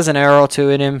 He has an error or two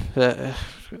in him, that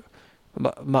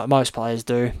most players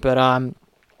do, but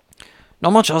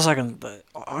not much else I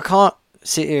can't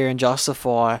sit here and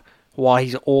justify why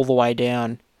he's all the way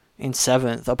down in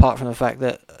 7th, apart from the fact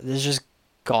that there's just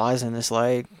guys in this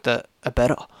league that are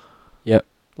better. Yep.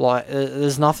 Like,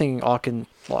 there's nothing I can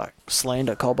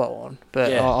slander Cobbo on. But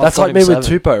that's like me with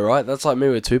Tupou, right? That's like me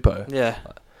with Tupou. Yeah.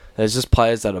 There's just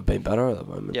players that have been better at the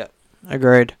moment. Yeah,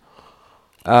 agreed.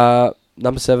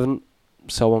 Number 7,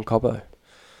 Selwyn Cobbo.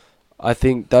 I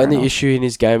think the only issue in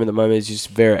his game at the moment is just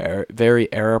very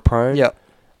error prone. Yep.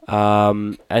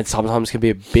 And sometimes can be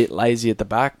a bit lazy at the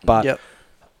back. But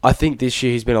I think this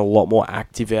year he's been a lot more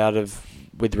active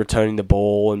with returning the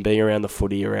ball and being around the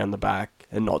footy, around the back,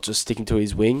 and not just sticking to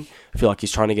his wing. I feel like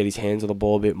he's trying to get his hands on the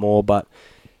ball a bit more. But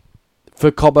for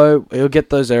Cobbo, he'll get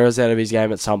those errors out of his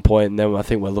game at some point, and then I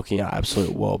think we're looking at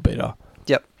absolute world beater.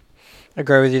 Yep.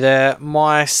 Agree with you there.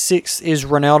 My 6th is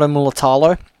Ronaldo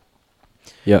Mulatalo.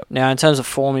 Yep. Now, in terms of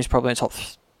form, he's probably a top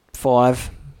 5,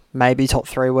 maybe top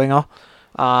 3 winger.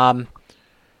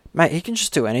 Mate, he can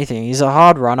just do anything. He's a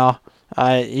hard runner.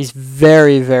 He's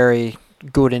very, very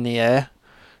good in the air.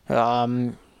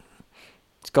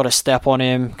 He's got a step on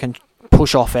him, can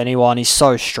push off anyone. He's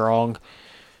so strong.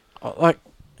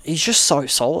 He's just so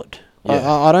solid.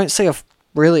 Yeah. I don't see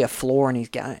really a flaw in his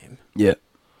game. Yeah.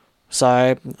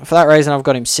 So, for that reason, I've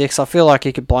got him 6. I feel like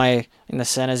he could play in the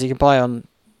centres. He can play on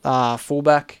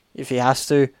fullback if he has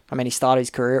to. I mean, he started his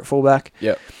career at fullback.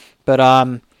 Yeah.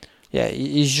 But,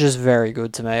 he's just very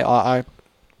good to me. I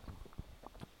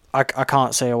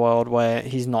can't see a world where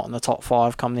he's not in the top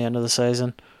 5 come the end of the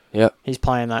season. Yeah. He's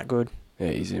playing that good.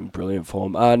 Yeah, he's in brilliant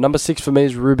form. Number 6 for me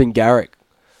is Ruben Garrick.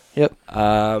 Yep.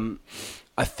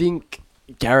 I think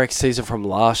Garrick's season from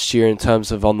last year in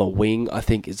terms of on the wing, I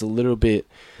think is a little bit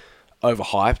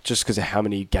overhyped just because of how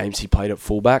many games he played at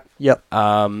fullback. Yep.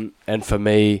 And for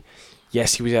me,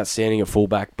 yes, he was outstanding at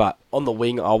fullback, but on the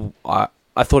wing,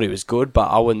 I thought he was good, but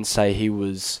I wouldn't say he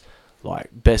was like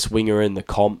best winger in the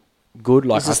comp. Good,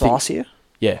 like was this last year?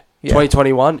 Yeah.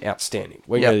 2021, outstanding.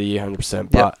 Winger of the year, 100%.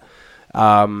 But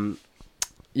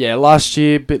last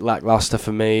year, a bit lackluster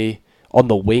for me on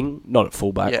the wing, not at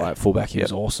fullback. Like fullback, he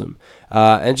was awesome.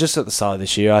 And just at the start of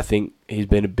this year, I think he's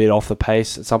been a bit off the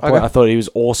pace at some point. I thought he was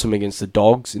awesome against the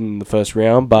Dogs in the first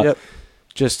round, but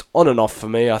just on and off for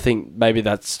me. I think maybe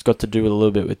that's got to do with a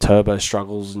little bit with Turbo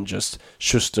struggles and just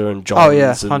Schuster and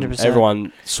Johns and 100%.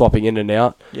 everyone swapping in and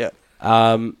out. Yeah.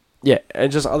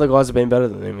 And just other guys have been better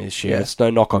than him this year. It's no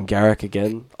knock on Garrick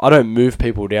again. I don't move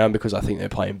people down because I think they're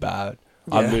playing bad.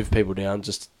 I move people down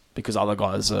just because other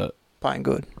guys are playing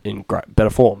good in better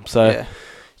form. So,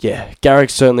 Garrick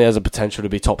certainly has a potential to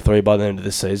be top 3 by the end of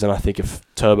this season. I think if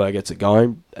Turbo gets it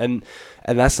going, and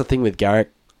that's the thing with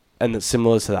Garrick, and it's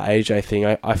similar to the AJ thing.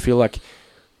 I feel like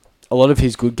a lot of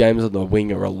his good games on the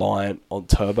wing are reliant on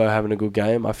Turbo having a good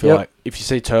game. I feel like if you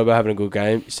see Turbo having a good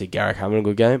game, you see Garrick having a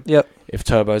good game. Yep. If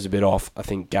Turbo's a bit off, I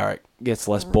think Garrick gets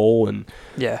less ball, and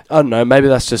I don't know, maybe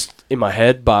that's just in my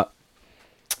head, but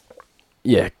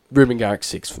Ruben Garrick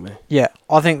 6 for me. Yeah,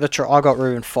 I think I got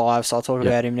Ruben 5, so I'll talk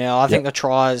about him now. I think the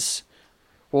tries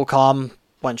will come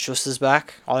when Schuster's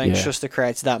back. I think Schuster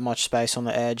creates that much space on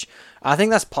the edge. I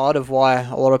think that's part of why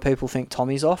a lot of people think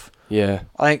Tommy's off. Yeah.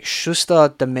 I think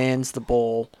Schuster demands the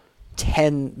ball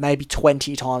 10, maybe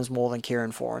 20 times more than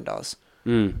Kieran Foran does.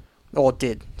 Or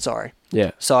did, sorry.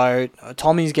 Yeah. So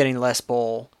Tommy's getting less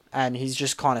ball, and he's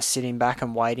just kind of sitting back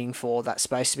and waiting for that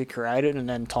space to be created, and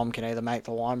then Tom can either make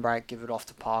the line break, give it off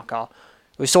to Parker,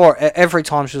 We saw every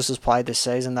time Schuster's played this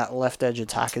season, that left edge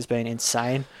attack has been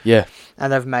insane. Yeah.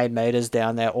 And they've made meters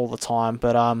down there all the time.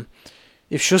 But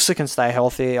if Schuster can stay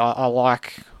healthy, I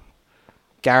like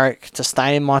Garrick to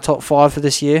stay in my top 5 for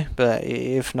this year. But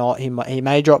if not, he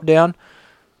may drop down.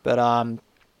 But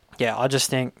I just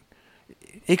think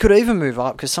he could even move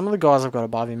up because some of the guys I've got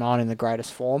above him aren't in the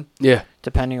greatest form. Yeah.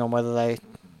 Depending on whether they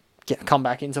come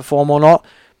back into form or not.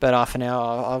 But for now,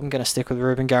 I'm going to stick with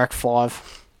Ruben Garrick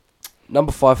 5.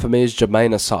 Number 5 for me is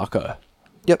Jermaine Osako.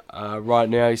 Yep. Right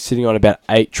now, he's sitting on about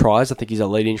 8 tries. I think he's a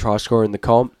leading try scorer in the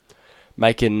comp,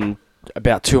 making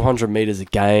about 200 metres a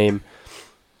game.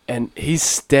 And his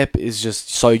step is just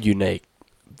so unique.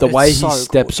 The way he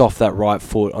steps off that right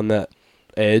foot on that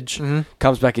edge,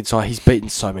 comes back inside. He's beaten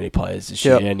so many players this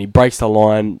year, and he breaks the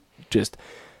line.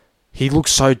 He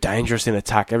looks so dangerous in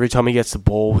attack. Every time he gets the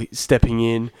ball, he's stepping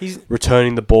in, he's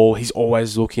returning the ball. He's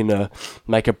always looking to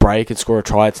make a break and score a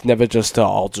try. It's never just,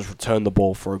 I'll just return the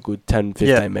ball for a good 10,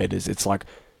 15 metres. It's like,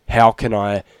 how can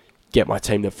I get my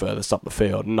team the furthest up the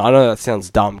field? And I know that sounds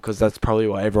dumb because that's probably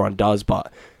what everyone does, but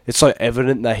it's so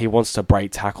evident that he wants to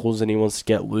break tackles and he wants to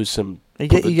get loose and he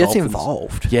gets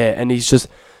involved. Yeah, and he's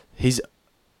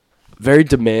very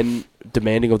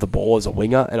demanding of the ball as a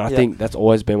winger, and I think that's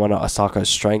always been one of Osako's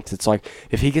strengths. It's like,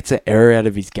 if he gets an error out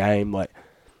of his game, like,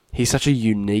 he's such a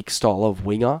unique style of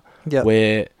winger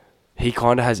where he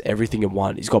kind of has everything in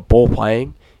one. He's got ball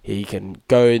playing, he can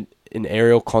go in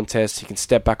aerial contests, he can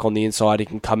step back on the inside, he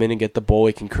can come in and get the ball,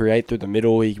 he can create through the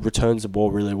middle, he returns the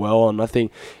ball really well, and I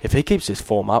think if he keeps his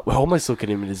form up, we're almost looking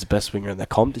at him as the best winger in the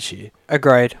comp this year.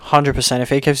 Agreed, 100%. If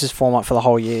he keeps his form up for the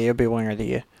whole year, he'll be winger of the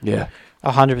year. Yeah.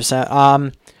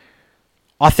 100%.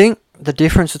 I think the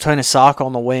difference between Osako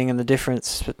on the wing and the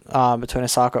difference between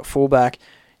Osako at fullback,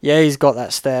 he's got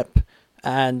that step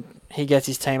and he gets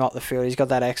his team up the field. He's got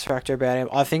that X factor about him.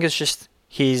 I think it's just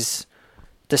his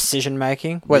decision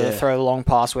making, whether to throw the long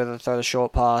pass, whether to throw the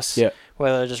short pass,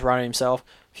 whether to just run it himself.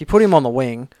 If you put him on the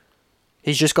wing,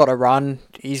 he's just got to run.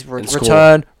 He's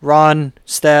return, run,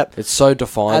 step. It's so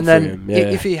defined and then for him. Yeah.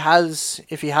 If he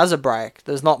has a break,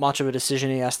 there's not much of a decision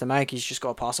he has to make. He's just got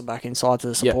to pass it back inside to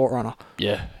the support runner.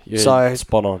 Yeah. So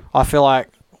spot on. I feel like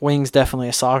wing's definitely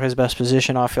Osako's best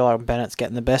position. I feel like Bennett's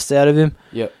getting the best out of him.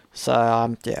 Yep. So I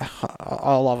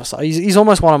love Osako. He's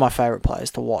almost one of my favourite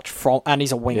players to watch and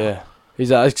he's a winger. Yeah.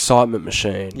 He's an excitement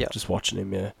machine. Yep. Just watching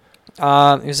him. Yeah.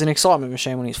 He was an excitement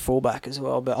machine when he's fullback as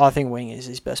well, but I think wing is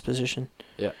his best position.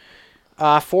 Yeah.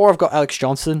 4, I've got Alex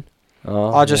Johnson.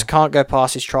 I just can't go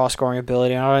past his try scoring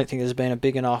ability, and I don't think there's been a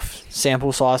big enough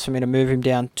sample size for me to move him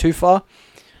down too far.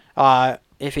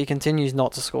 If he continues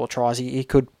not to score tries, he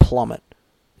could plummet.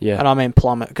 Yeah. And I mean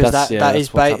plummet, because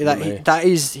that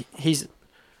is his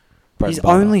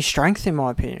only strength, in my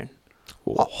opinion.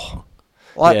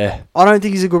 I don't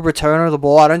think he's a good returner of the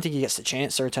ball. I don't think he gets the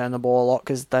chance to return the ball a lot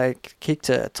because they kick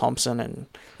to Thompson and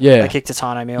they kick to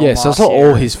Tane Milne. Yeah, so it's not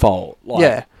all his fault.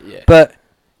 But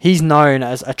he's known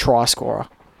as a try scorer.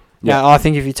 Now, I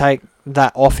think if you take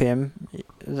that off him,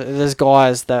 there's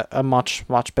guys that are much,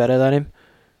 much better than him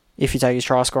if you take his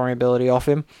try scoring ability off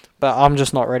him. But I'm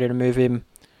just not ready to move him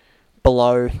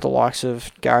below the likes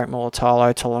of Garrett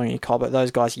Mulatalo, Taloni Cobbett,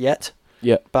 those guys yet.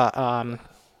 Yeah. But I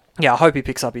hope he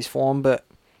picks up his form, but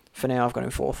for now I've got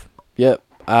him 4th. Yep.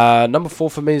 Number 4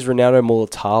 for me is Ronaldo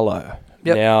Mulatalo.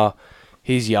 Yep. Now,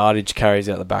 his yardage carries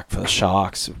out the back for the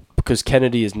Sharks because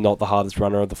Kennedy is not the hardest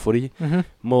runner of the footy.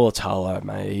 Mulatalo,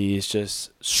 mate, he is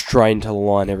just strained to the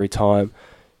line every time.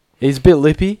 He's a bit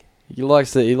lippy. He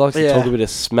likes to talk a bit of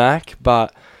smack,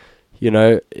 but you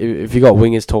know, if you got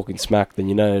wingers talking smack, then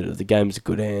you know the game's in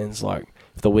good hands. Like,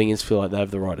 if the wingers feel like they have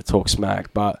the right to talk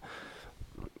smack, but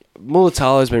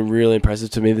Mulatalo has been really impressive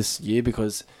to me this year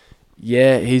because,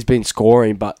 he's been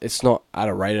scoring, but it's not at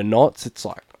a rate of knots. It's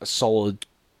like a solid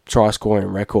try-scoring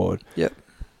record. Yep.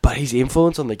 But his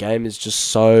influence on the game is just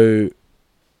so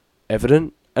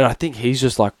evident, and I think he's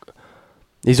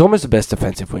almost the best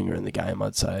defensive winger in the game,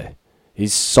 I'd say.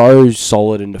 He's so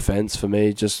solid in defence for me.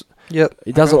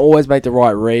 He doesn't always make the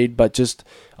right read, but just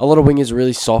a lot of wingers are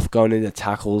really soft going into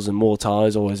tackles, and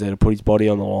Mulatalo's always there to put his body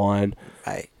on the line.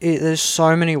 Mate, there's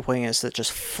so many wingers that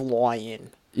just fly in.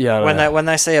 Yeah, when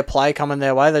they see a play coming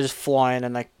their way, they just fly in,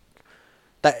 and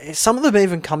they some of them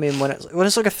even come in when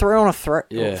it's like a 3 on 3,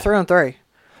 3 on 3,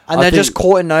 and they're just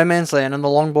caught in no man's land, and the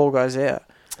long ball goes out.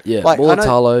 Yeah, like,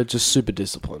 Mulatalo just super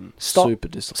disciplined. Super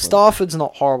disciplined. Stafford's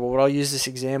not horrible, but I'll use this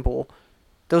example.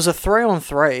 There was a 3 on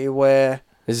 3 where.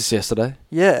 Is this yesterday?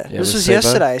 Yeah, this was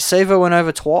yesterday. Sevo went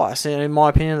over twice, and in my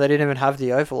opinion, they didn't even have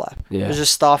the overlap. Yeah. It was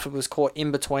just Stafford was caught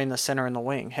in between the centre and the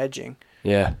wing, hedging.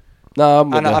 Yeah. No,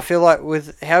 I feel like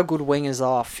with how good wingers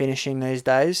are finishing these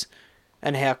days,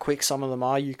 and how quick some of them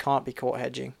are, you can't be caught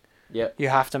hedging. Yep. You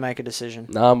have to make a decision.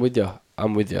 No, I'm with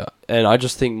you. And I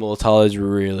just think Mulatalo's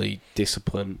really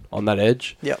disciplined on that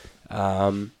edge. Yep.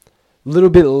 A little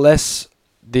bit less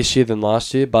this year than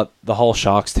last year, but the whole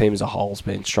Sharks team as a whole has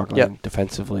been struggling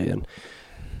defensively. And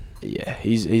yeah,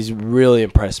 he's really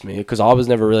impressed me because I was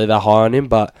never really that high on him,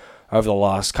 but over the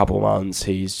last couple of months,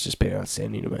 he's just been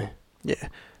outstanding to me. Yeah.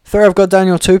 Third, I've got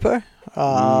Daniel Tupou.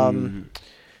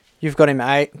 You've got him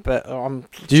 8, but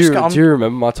Do you remember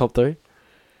my top 3?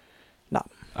 No.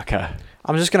 Okay.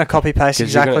 I'm just going to copy-paste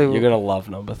exactly... You're going to love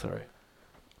number 3.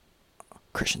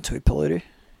 Christian Tuipulotu.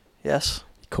 Yes.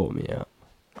 You called me out.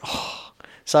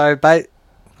 So,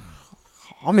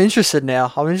 I'm interested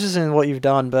now. I'm interested in what you've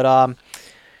done, but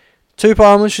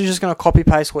Tupou, I'm literally just going to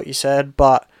copy-paste what you said,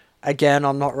 but again,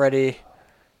 I'm not ready...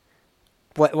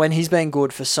 When he's been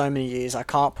good for so many years, I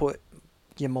can't put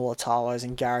your Mulatalos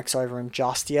and Garricks over him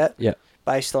just yet. Yeah.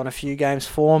 Based on a few games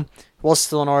form. Was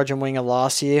still an Origin winger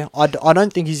last year. I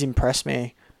don't think he's impressed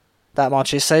me that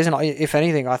much this season. If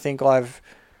anything, I think I've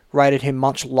rated him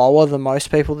much lower than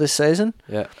most people this season.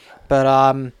 Yeah.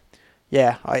 But,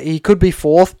 he could be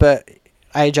 4th, but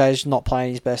AJ's not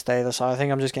playing his best either, so I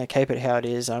think I'm just going to keep it how it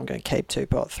is. I'm going to keep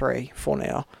Tupou at 3 for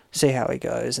now. See how he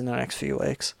goes in the next few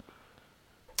weeks.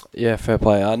 Yeah, fair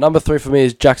play. Number 3 for me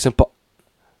is Jackson...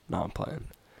 No, I'm playing.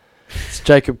 It's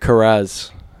Jacob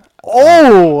KIRAZ.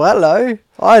 Oh, hello.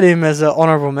 I had him as an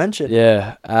honourable mention.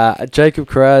 Yeah. Jacob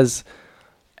KIRAZ.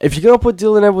 If you're going to put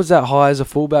Dylan Edwards that high as a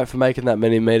fullback for making that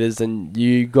many metres, then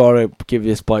you got to give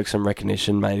this bloke some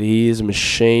recognition, mate. He is a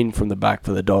machine from the back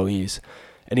for the Doggies.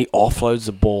 And he offloads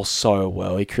the ball so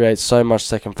well. He creates so much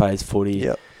second phase footy.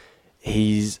 Yep.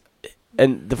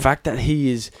 And the fact that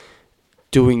he is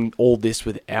doing all this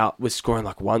with scoring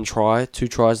like 1 try, 2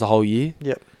 tries the whole year.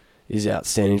 Yep. Is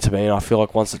outstanding to me, and I feel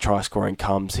like once the try scoring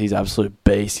comes, he's absolute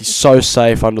beast. He's so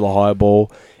safe under the high ball,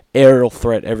 aerial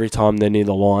threat every time they're near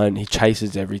the line. He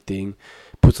chases everything,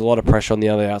 puts a lot of pressure on the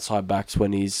other outside backs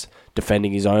when he's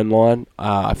defending his own line.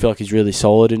 I feel like he's really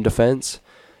solid in defence,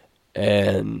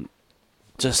 and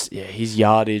just his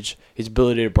yardage, his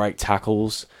ability to break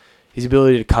tackles, his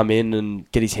ability to come in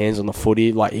and get his hands on the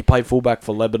footy. Like he played fullback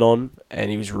for Lebanon, and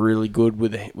he was really good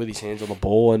with his hands on the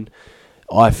ball, and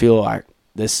I feel like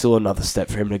there's still another step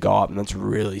for him to go up, and that's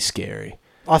really scary.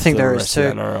 I think there is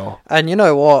too. And you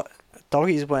know what?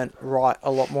 Doggies went right a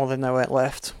lot more than they went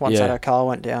left once Adokar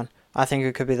went down. I think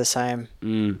it could be the same.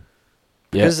 Yeah.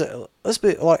 Because let's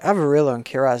be like Avarilla and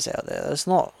Kiraz out there. It's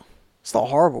not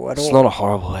horrible at all. It's not a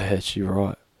horrible edge. You're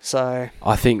right. So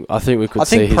I think we could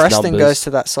see his Preston numbers. goes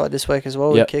to that side this week as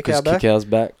well. With Kickout back. Kickout's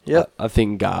back. Yep. I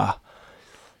think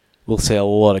we'll see a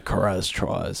lot of Kiraz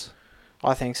tries.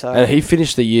 I think so. And he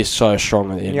finished the year so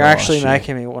strong at the end. You're actually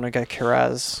making me want to go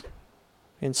Kiraz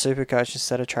in Supercoach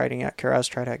instead of trading out Kiraz,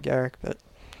 trade out Garrick. But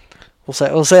we'll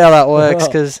see how that works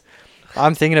because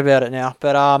I'm thinking about it now.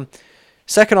 But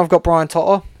second, I've got Brian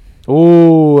To'o.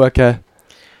 Oh, okay.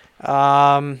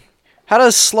 Had a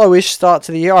slowish start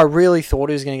to the year. I really thought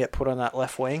he was going to get put on that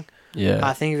left wing. Yeah.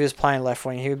 I think if he was playing left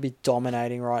wing, he would be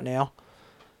dominating right now,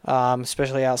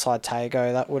 especially outside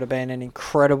Tago. That would have been an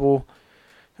incredible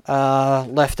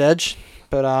left edge.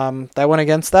 But they went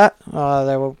against that.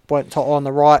 Went To'o on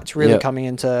the right. It's really coming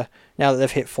into, now that they've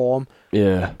hit form.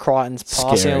 Yeah. Crichton's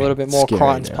passing a little bit more.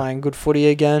 Crichton's playing good footy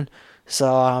again.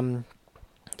 So,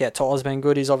 To'o's been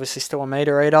good. He's obviously still a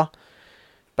meter eater.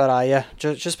 But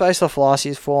just based off last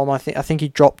year's form, I think he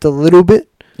dropped a little bit.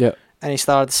 Yeah. And he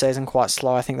started the season quite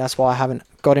slow. I think that's why I haven't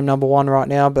got him number 1 right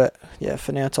now. But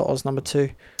for now, To'o's number 2. And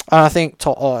I think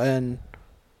To'o and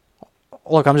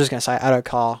look, I'm just gonna say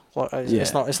Adokar.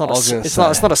 It's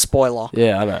not a spoiler.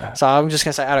 Yeah, I know. So I'm just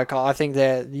gonna say Adokar. I think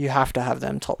you have to have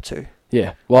them top 2.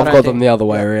 Yeah. Well, I've got them the other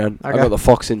way around. Okay. I got the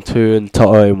Fox in 2 and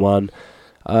To'o in 1.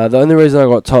 The only reason I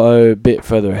got To'o a bit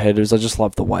further ahead is I just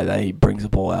love the way that he brings the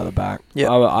ball out of the back. Yep.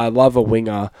 I love a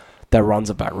winger that runs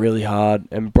it back really hard,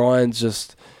 and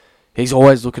Brian's he's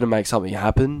always looking to make something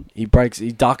happen. He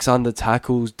ducks under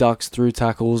tackles, ducks through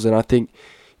tackles, and I think,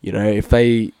 if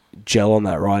they gel on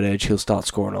that right edge, he'll start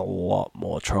scoring a lot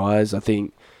more tries. I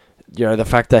think, the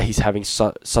fact that he's having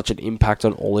such an impact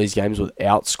on all these games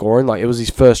without scoring, like it was his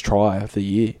first try of the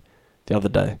year the other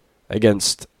day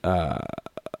against...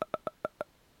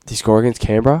 Did he score against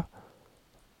Canberra?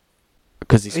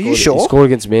 Because he scored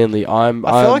against Manly. I feel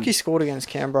like he scored against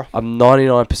Canberra. I'm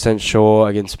 99% sure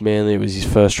against Manly it was his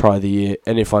first try of the year.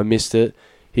 And if I missed it,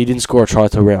 he didn't score a try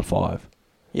till round 5.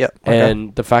 Yep. Okay.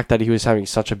 And the fact that he was having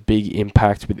such a big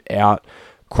impact without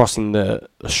crossing the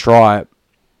stripe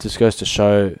just goes to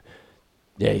show...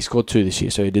 Yeah, he scored 2 this year,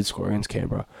 so he did score against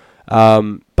Canberra.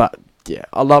 But yeah,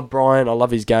 I love Brian. I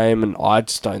love his game, and I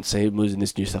just don't see him losing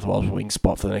this New South Wales wing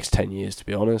spot for the next 10 years, to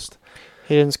be honest.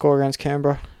 He didn't score against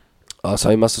Canberra. Oh, so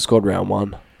he must have scored round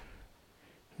 1.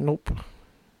 Nope.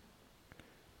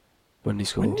 When did he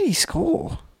score? When did he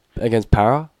score? Against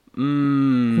Para?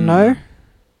 No.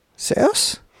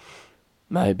 South?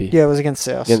 Maybe. Yeah, it was against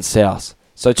South. Against South.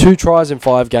 So 2 tries in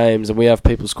 5 games, and we have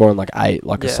people scoring like 8,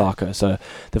 like Osaka. So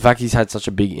the fact he's had such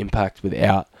a big impact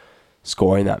without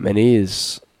scoring that many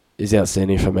is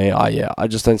outstanding for me. I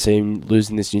just don't see him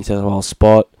losing this New South Wales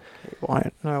spot. He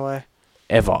won't. No way.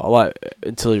 Ever. Like,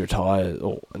 until he retires,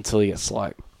 or until he gets,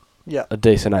 like, a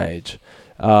decent age.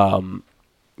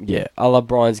 Yeah, I love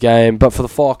Brian's game. But for the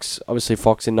Fox, obviously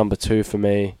Fox in number 2 for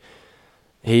me.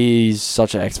 He's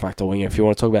such an X-Factor winger. If you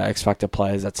want to talk about X-Factor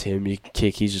players, that's him. You can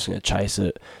kick, he's just going to chase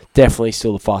it. Definitely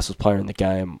still the fastest player in the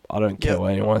game. I don't care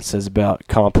what anyone says about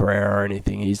Kama Pereira or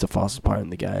anything. He's the fastest player in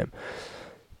the game.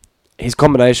 His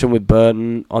combination with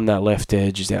Burton on that left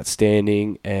edge is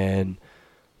outstanding. And,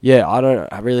 yeah, I don't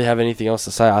really have anything else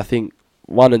to say. I think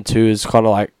 1 and 2 is kind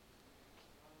of like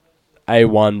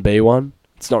A1, B1.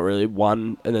 It's not really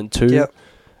 1 and then 2. Yep.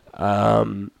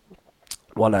 1A,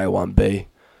 1B.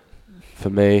 For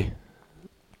me,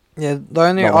 yeah, the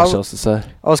only not much else to say.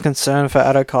 I was concerned for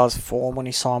Adokar's form when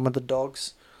he signed with the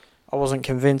Dogs. I wasn't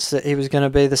convinced that he was going to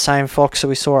be the same Fox that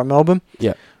we saw at Melbourne.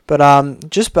 Yeah. But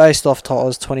just based off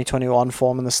Toto's 2021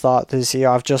 form in the start this year,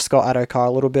 I've just got Adokar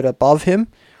a little bit above him.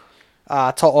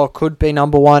 Toto could be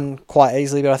number 1 quite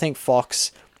easily, but I think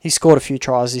Fox, he scored a few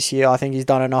tries this year. I think he's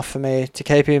done enough for me to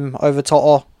keep him over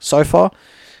Toto so far.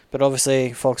 But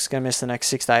obviously, Fox is going to miss the next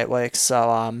 6 to 8 weeks,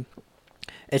 so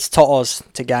it's Toto's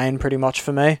to gain pretty much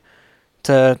for me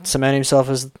to cement himself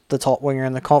as the top winger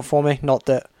in the comp for me. Not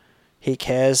that he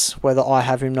cares whether I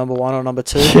have him number 1 or number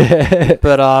 2,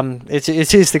 but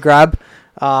it's his to grab.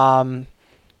 That's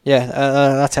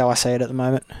how I see it at the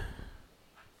moment.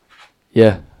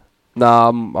 Yeah, no,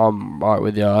 I'm right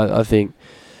with you. I think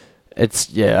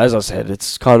it's as I said,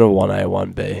 it's kind of 1A,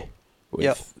 1B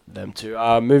with them two.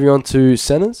 Moving on to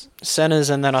centres. Centres,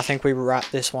 and then I think we wrap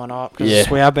this one up because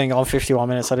we have been gone 51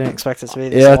 minutes. I didn't expect it to be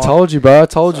this long. I told you, bro. I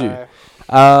told you.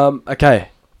 Okay.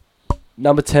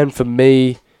 Number 10 for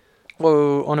me.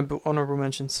 Whoa, honourable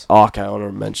mentions. Oh, okay,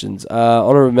 honourable mentions.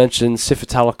 Honourable mentions, Sifa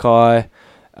Talakai,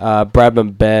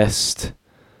 Bradman Best,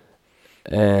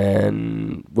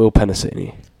 and Will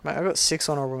Penasini. Mate, I've got 6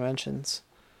 honourable mentions.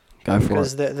 Go for it.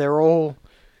 Because they're all...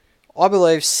 I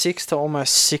believe 6 to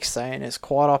almost 16 is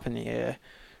quite up in the air.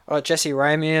 Jesse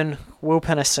Ramian, Will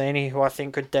Penasini, who I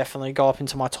think could definitely go up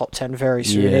into my top 10 very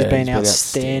soon. He's been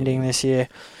outstanding this year.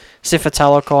 Sifa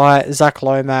Talakai, Zach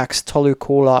Lomax, Tolu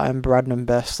Kula, and Bradman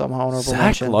Best are my honourable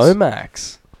mentions. Zach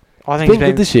Lomax? I think he's been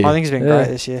good this year. I think he's been great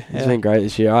this year. He's been great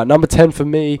this year. Number 10 for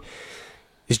me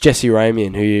is Jesse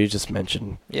Ramian, who you just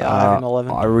mentioned. Yeah, I have him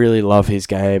 11. I really love his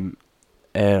game,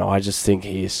 and I just think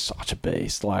he is such a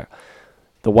beast. Like,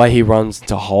 the way he runs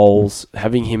into holes,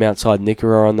 having him outside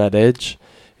Nicara on that edge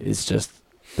is just,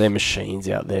 they're machines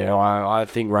out there. I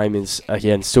think Raymond's,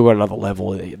 again, still got another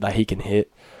level that he can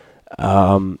hit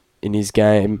in his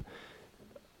game.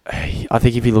 I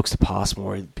think if he looks to pass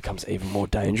more, it becomes even more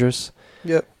dangerous.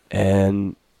 Yep.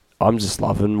 And I'm just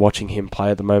loving watching him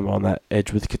play at the moment on that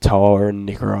edge with Katoa and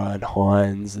Nicara and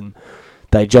Hines, and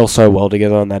they gel so well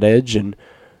together on that edge. And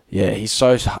yeah,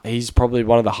 he's probably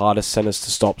one of the hardest centers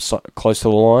to stop close to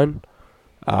the line.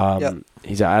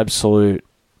 He's an absolute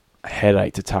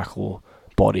headache to tackle,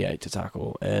 body ache to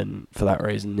tackle, and for that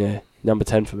reason, number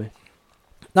 10 for me.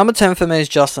 Number 10 for me is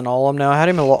Justin Olam. Now, I had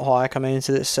him a lot higher coming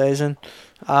into this season.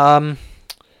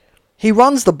 He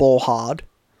runs the ball hard,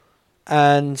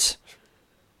 and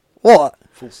what?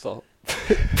 Full stop.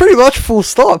 Pretty much full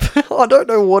stop. I don't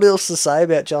know what else to say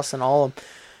about Justin Olam.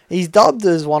 He's dubbed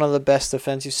as one of the best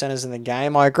defensive centers in the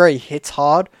game. I agree, he hits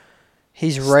hard.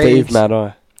 Steve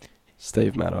Maddai.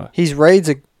 His reads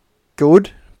are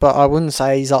good, but I wouldn't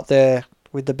say he's up there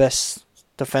with the best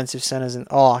defensive centers.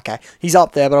 He's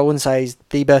up there, but I wouldn't say he's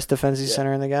the best defensive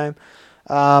center in the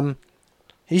game.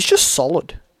 He's just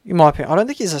solid, in my opinion. I don't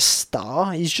think he's a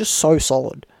star. He's just so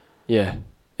solid. Yeah.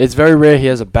 It's very rare he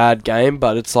has a bad game,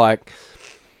 but it's like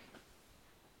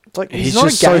he's not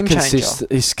just a game changer.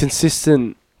 He's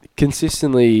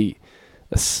consistently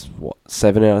a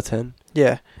 7 out of 10.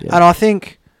 Yeah. And I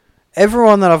think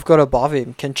everyone that I've got above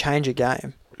him can change a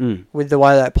game with the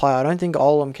way they play. I don't think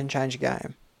Olam can change a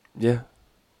game. Yeah.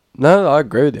 No, I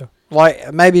agree with you.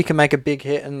 Like, maybe he can make a big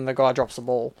hit and the guy drops the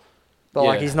ball.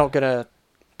 But, he's not going to...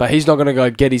 But he's not going to go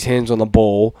get his hands on the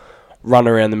ball, run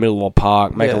around the middle of the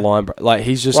park, make a line. Like,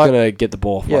 he's just going to get the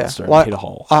ball faster and hit a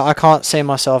hole. I can't see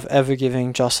myself ever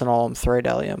giving Justin Olam 3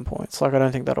 Dally M points. Like, I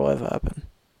don't think that'll ever happen.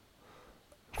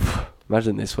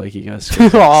 Imagine this week he goes.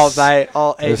 Oh, mate,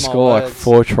 I'll eat my words. Score like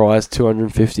 4 tries,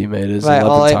 250 metres. Mate,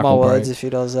 I'll eat my words if he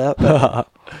does that.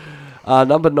 But.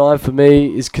 Number 9 for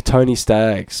me is Katoni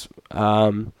Staggs.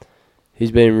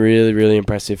 He's been really, really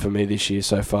impressive for me this year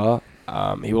so far.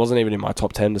 He wasn't even in my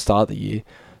top 10 to start the year.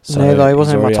 So no, he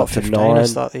wasn't in my top 15 to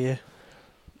start the year.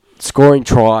 Scoring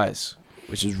tries,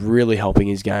 which is really helping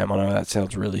his game. I know that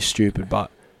sounds really stupid, but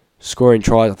scoring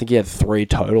tries, I think he had 3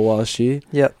 total last year.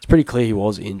 Yep. It's pretty clear he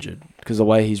was injured because the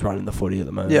way he's running the footy at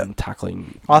the moment and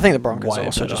tackling. I think the Broncos are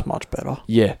also just much better.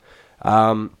 Yeah.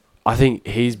 I think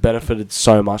he's benefited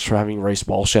so much from having Reece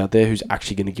Walsh out there who's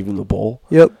actually going to give him the ball.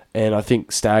 Yep. And I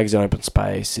think Staggs in open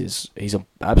space he's an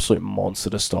absolute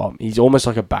monster to stop. He's almost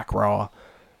like a back rower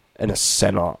and a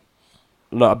centre.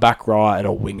 No, a back rower and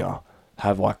a winger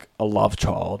have like a love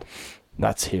child. And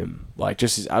that's him. Like,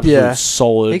 just his absolute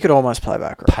solid. He could almost play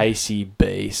back row. Pacey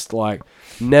beast. Like,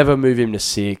 never move him to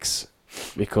 6.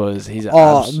 Because he's...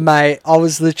 mate, I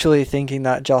was literally thinking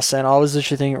that just then. I was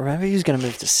literally thinking, remember he was going to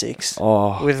move to 6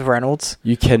 with Reynolds?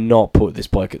 You cannot put this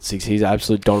bloke at 6. He's an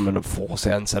absolute dominant force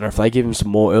out in centre. If they give him some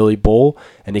more early ball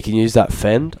and he can use that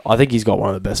fend, I think he's got one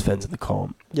of the best fends in the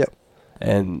comp. Yep.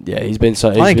 And, yeah, he's been so...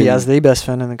 I think he has the best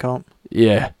fend in the comp.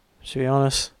 Yeah. To be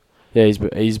honest. Yeah,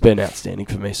 he's been outstanding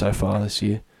for me so far this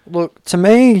year. Look, to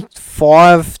me,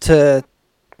 5 to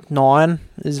 9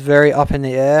 is very up in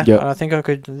the air. Yep. And I think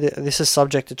this is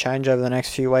subject to change over the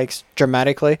next few weeks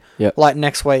dramatically. Yep. Like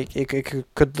next week, it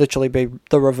could literally be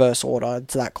the reverse order.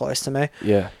 It's that close to me.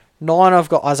 Yeah. 9, I've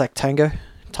got Isaac Tago,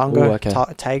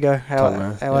 Tongo,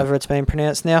 however it's been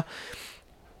pronounced now.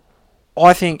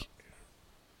 I think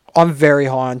I'm very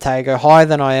high on Tago, higher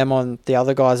than I am on the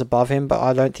other guys above him, but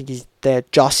I don't think he's there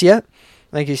just yet.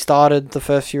 I think he started the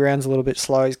first few rounds a little bit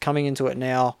slow. He's coming into it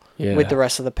now with the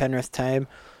rest of the Penrith team.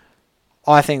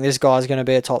 I think this guy's going to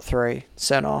be a top 3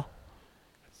 centre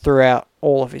throughout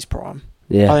all of his prime.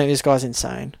 Yeah. I think this guy's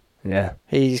insane. Yeah.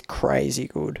 He's crazy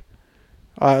good.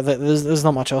 There's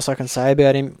not much else I can say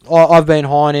about him. I've been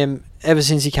high on him ever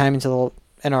since he came into the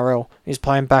NRL. He's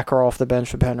playing back row off the bench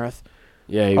for Penrith.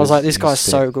 Yeah, I was like, this guy's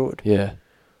so good. Yeah.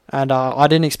 And I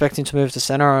didn't expect him to move to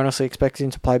centre. I honestly expected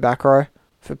him to play back row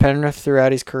for Penrith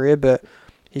throughout his career, but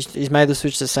he's made the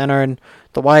switch to centre, and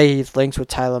the way he linked with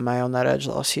Taylor May on that edge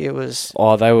last year was...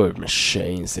 Oh, they were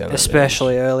machines down there.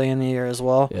 Especially early in the year as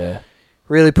well. Yeah.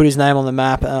 Really put his name on the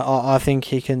map. I think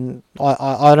he can...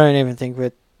 I don't even think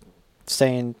we're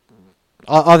seeing...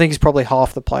 I think he's probably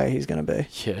half the player he's going to be.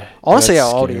 Yeah. I want to see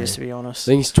how old he is, to be honest.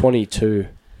 I think he's 22.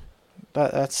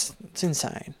 It's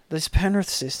insane. This Penrith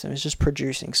system is just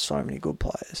producing so many good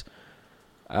players.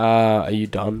 Are you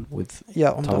done with...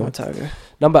 Yeah, I'm done with Togo.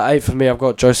 Number 8 for me, I've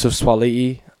got Joseph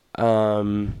Swaliti.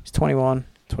 He's 21.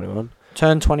 21?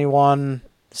 Turned 21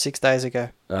 6 days ago.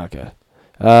 Okay.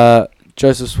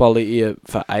 Joseph Swaliti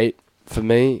for 8 for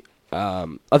me. I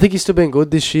think he's still been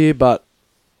good this year, but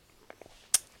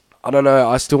I don't know.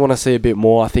 I still want to see a bit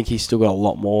more. I think he's still got a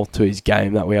lot more to his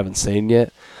game that we haven't seen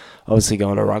yet. Obviously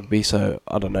going to rugby, so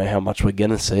I don't know how much we're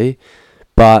going to see.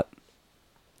 But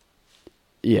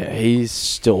yeah, he's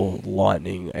still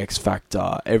lightning, X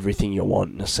factor, everything you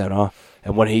want in a centre.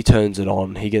 And when he turns it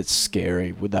on, he gets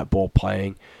scary with that ball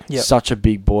playing. Yep. Such a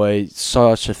big boy,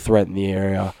 such a threat in the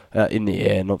area,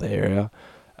 not the area.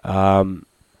 And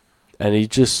he's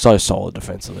just so solid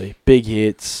defensively. Big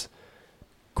hits,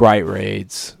 great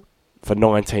reads. For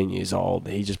 19 years old,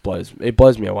 he just blows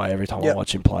me away every time I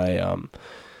watch him play.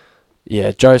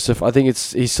 Yeah, Joseph, I think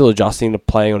he's still adjusting to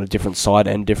playing on a different side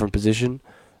and different position.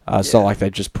 It's not like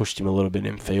they've just pushed him a little bit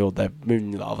in field. They've moved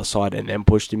him to the other side and then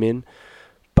pushed him in.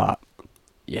 But,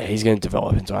 yeah, he's going to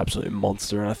develop into an absolute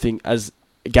monster. And I think as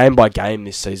game by game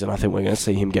this season, I think we're going to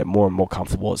see him get more and more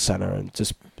comfortable at centre and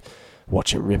just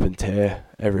watch him rip and tear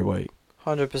every week.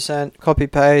 100%.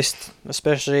 Copy-paste,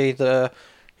 especially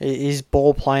his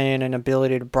ball playing and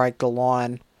ability to break the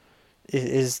line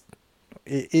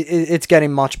it's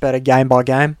getting much better game by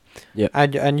game. Yep.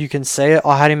 And you can see it.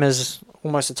 I had him as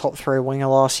almost a top 3 winger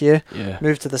last year. Yeah.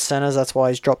 Moved to the centres, that's why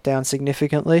he's dropped down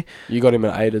significantly. You got him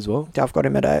at 8 as well? I've got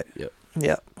him at 8.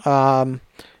 Yep.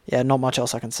 Yeah, not much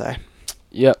else I can say.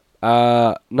 Yep.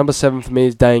 Number 7 for me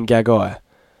is Dane Gagai.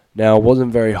 Now, I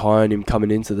wasn't very high on him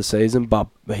coming into the season, but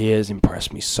he has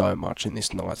impressed me so much in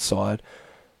this Knights side.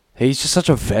 He's just such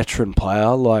a veteran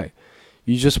player. Like,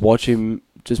 you just watch him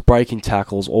just breaking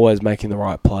tackles, always making the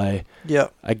right play. Yeah.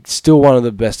 Still one of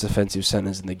the best defensive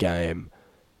centres in the game.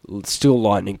 Still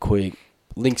lightning quick.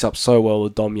 links up so well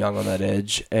with Dom Young on that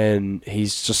edge, and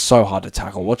he's just so hard to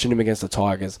tackle. Watching him against the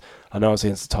Tigers, I know it's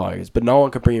against the Tigers, but no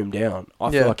one can bring him down.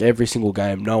 I feel like every single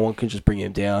game, no one can just bring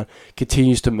him down.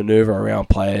 Continues to maneuver around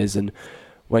players, and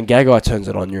when Gagai turns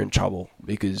it on, you're in trouble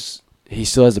because he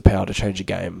still has the power to change a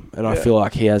game, and I feel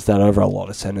like he has that over a lot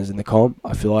of centres in the comp.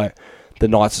 I feel like the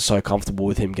Knights are so comfortable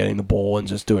with him getting the ball and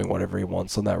just doing whatever he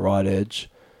wants on that right edge.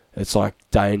 It's like,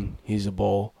 Dane, here's the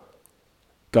ball.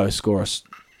 Go score us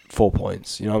 4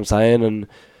 points. You know what I'm saying? And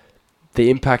the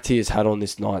impact he has had on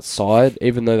this Knights side,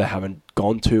 even though they haven't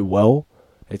gone too well,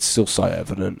 it's still so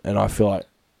evident. And I feel like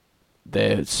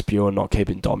they're spewing not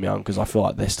keeping Dom Young because I feel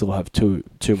like they still have two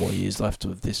more years left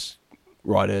of this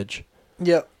right edge.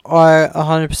 Yep, I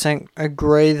 100%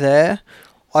 agree there.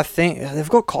 I think they've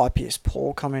got Kai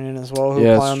Pearce-Paul coming in as well,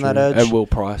 who'll play on that edge. And Will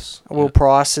Price. Will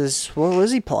Price is... Where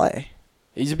does he play?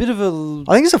 He's a bit of a...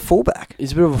 I think he's a fullback.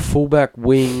 He's a bit of a fullback,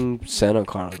 wing, centre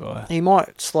kind of guy. He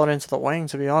might slot into the wing,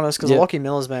 to be honest, because Lockie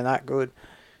Miller's been that good.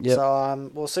 Yep.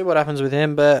 So we'll see what happens with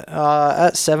him. But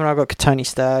at 7, I've got Tony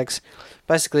Staggs.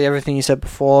 Basically everything you said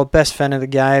before. Best fan of the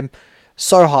game.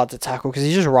 So hard to tackle because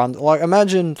he just runs. Like,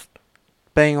 imagine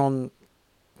being on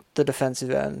the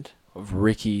defensive end. Of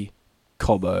Ricky,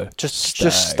 Cobbo, Just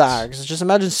Staggs. Just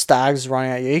imagine Staggs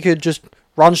running at you. He could just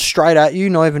run straight at you,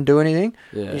 not even do anything.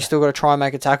 Yeah. You still got to try and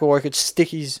make a tackle, or he could stick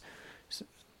his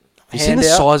you see the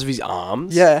size of his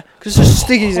arms? Yeah, because just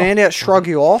stick his hand out, shrug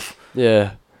you off.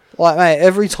 Yeah. Like, mate,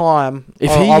 every time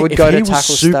I would go to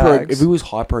tackle Staggs. If he was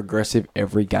hyper aggressive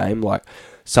every game, like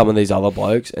some of these other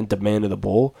blokes, and demanded the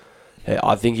ball,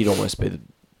 I think he'd almost be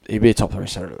he'd be a top 3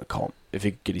 centre in the comp if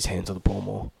he could get his hands on the ball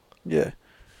more. Yeah.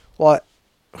 Like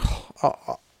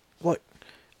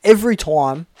every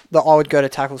time that I would go to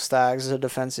tackle Staggs as a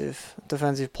defensive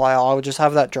player, I would just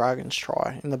have that Dragons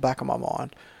try in the back of my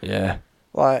mind. Yeah.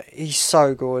 Like, he's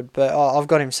so good, but I've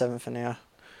got him 7 for now.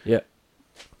 Yep.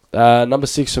 Number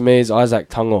 6 for me is Isaac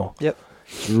Tungo. Yep.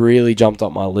 He's really jumped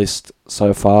up my list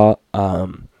so far.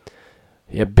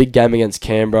 Big game against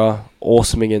Canberra.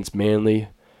 Awesome against Manly.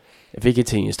 If he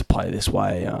continues to play this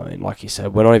way, like you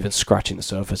said, we're not even scratching the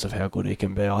surface of how good he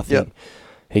can be. I think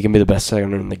he can be the best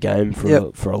second in the game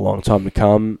for a long time to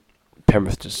come.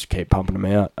 Penrith just keep pumping him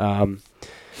out. I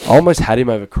almost had him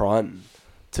over Crichton,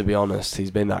 to be honest.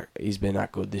 He's been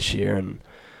that good this year, and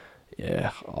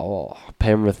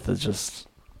Penrith are just,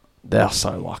 they're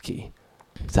so lucky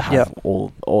to have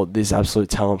all this absolute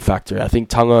talent factory. I think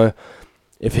Tungo,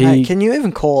 if he... Mate, can you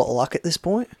even call it luck at this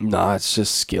point? No, it's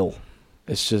just skill.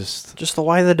 It's just the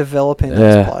way they're developing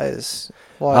these players.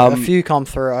 Like, a few come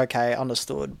through, okay,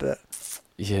 understood, but...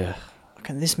 Yeah.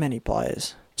 Can this many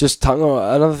players? Just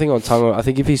Tungo, another thing on Tungo, I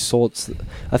think if he sorts...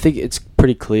 I think it's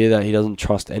pretty clear that he doesn't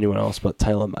trust anyone else but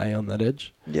Taylor May on that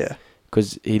edge. Yeah.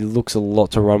 Because he looks a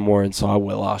lot to run more inside,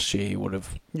 where last year he would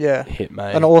have hit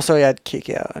May. And also he had kick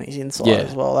out on his inside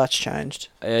as well. That's changed.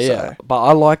 Yeah. But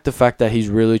I like the fact that he's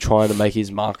really trying to make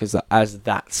his mark as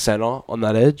that centre on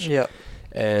that edge. Yeah.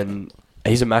 And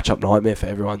he's a matchup nightmare for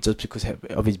everyone just because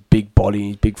of his big body,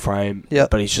 his big frame. Yeah.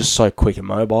 But he's just so quick and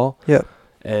mobile. Yeah.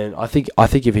 And I think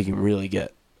if he can really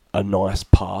get a nice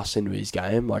pass into his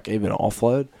game, like even an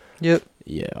offload. Yep.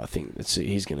 Yeah, I think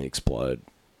he's going to explode.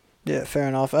 Yeah, fair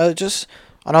enough. I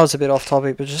know it's a bit off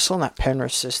topic, but just on that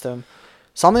Penrith system,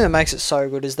 something that makes it so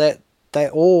good is that they're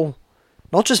all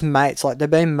not just mates, like they've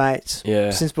been mates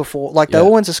since before. Like they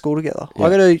all went to school together. Yeah. I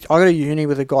go to uni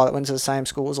with a guy that went to the same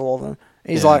school as all of them.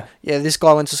 He's like, this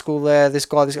guy went to school there, this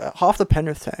guy. Half the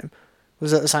Penrith team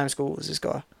was at the same school as this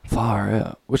guy. Far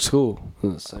out. Which school?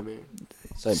 St. Mary's?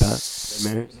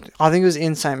 I think it was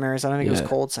in St. Mary's. I don't think it was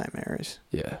called St. Mary's.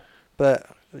 Yeah. But,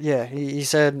 yeah, he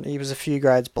said he was a few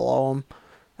grades below him,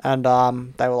 and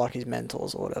they were like his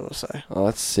mentors or whatever. So. Oh,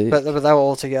 that's sick. But they were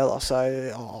all together, so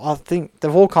I think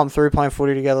they've all come through playing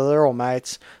footy together. They're all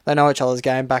mates. They know each other's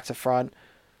game back to front.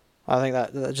 I think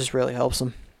that just really helps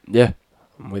them. Yeah,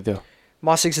 I'm with you.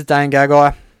 My 6 is Dane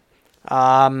Gagai.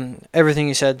 Everything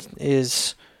you said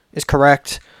is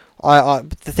correct. The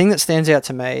thing that stands out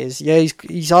to me is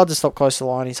he's hard to stop close to the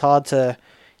line. He's hard to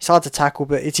tackle,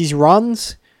 but it's his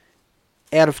runs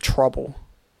out of trouble.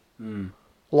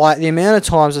 Like the amount of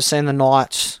times I've seen the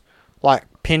Knights like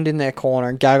pinned in their corner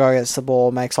and Gagai gets the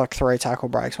ball, makes like 3 tackle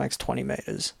breaks, makes 20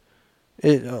 meters.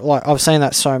 Like I've seen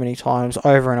that so many times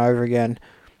over and over again.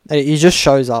 He just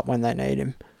shows up when they need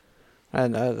him,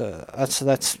 and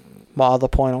that's my other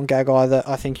point on Gagai. That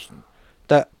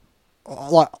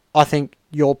I think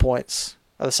your points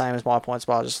are the same as my points,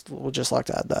 but I would just like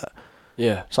to add that.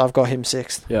 Yeah. So I've got him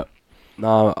 6th. Yep.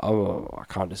 No, I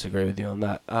can't disagree with you on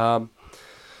that.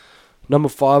 Number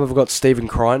 5, I've got Stephen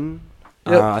Crichton.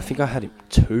 Yep. I think I had him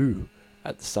 2.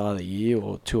 at the start of the year,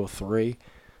 or 2 or 3.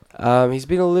 He's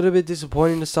been a little bit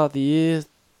disappointing to start the year.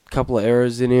 Couple of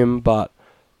errors in him, but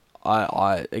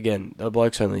again, the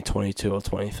bloke's only 22 or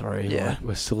 23. Yeah. Like,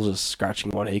 we're still just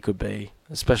scratching what he could be,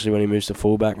 especially when he moves to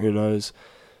fullback. Who knows?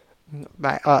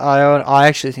 Mate, I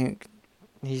actually think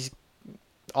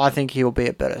I think he'll be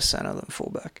a better centre than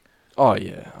fullback. Oh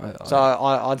yeah.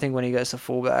 I think when he goes to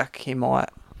fullback, he might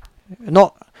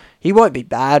he won't be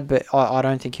bad, but I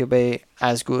don't think he'll be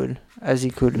as good as he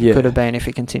could have been if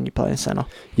he continued playing centre.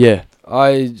 Yeah.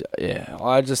 I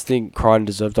just think Crichton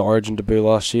deserved the Origin debut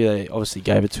last year. They obviously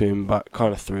gave it to him, but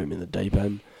kind of threw him in the deep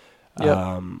end. Yep.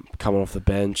 Coming off the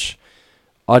bench.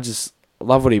 I just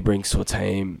love what he brings to a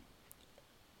team.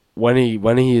 When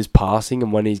he is passing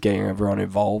and when he's getting everyone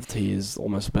involved, he is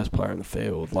almost the best player in the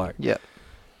field. Like,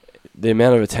 the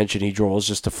amount of attention he draws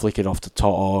just to flick it off the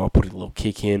top, or put a little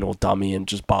kick in, or dummy and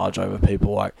just barge over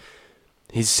people. Like,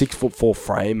 his 6'4"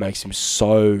 frame makes him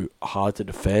so hard to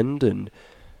defend, and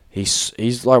he's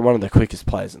like one of the quickest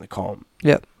players in the comp.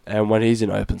 Yep. And when he's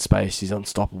in open space, he's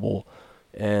unstoppable.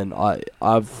 And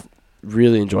I've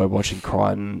really enjoyed watching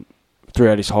Crichton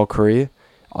throughout his whole career.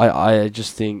 I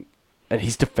just think. And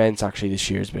his defence actually this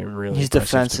year has been really. His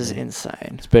defence is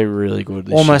insane. It's been really good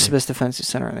this year. Almost the best defensive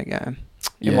centre in the game,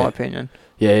 in my opinion.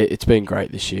 Yeah, it's been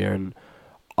great this year, and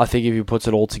I think if he puts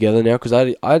it all together now, because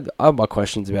I had my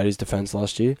questions about his defence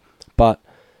last year, but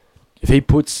if he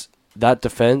puts that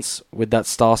defence with that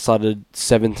star-studded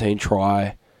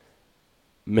 17-try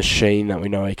machine that we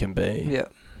know he can be,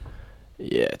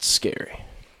 it's scary.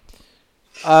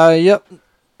 Yep.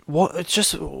 It's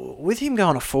just with him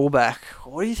going to fullback,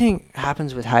 what do you think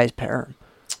happens with Hayes Perham?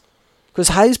 Because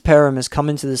Hayes Perham has come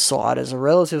into this side as a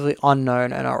relatively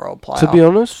unknown NRL player. To be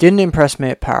honest, didn't impress me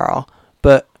at Para,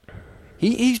 but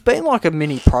he's been like a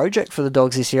mini project for the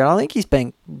Dogs this year. And I think he's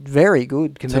been very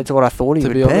good compared to what I thought he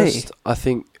would be. To be honest, I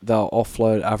think they'll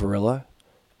offload Averillo.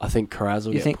 I think KIRAZ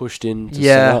will get pushed into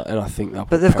centre, and I think they'll.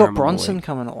 But they've got Bronson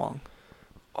coming along.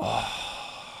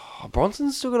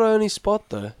 Bronson's still got to earn his spot,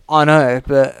 though. I know,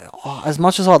 but as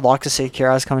much as I'd like to see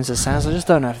KIRAZ come into the Sands, I just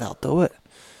don't know if they'll do it.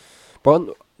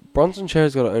 Bronson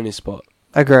Cherry's got to earn his spot.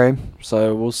 Agree.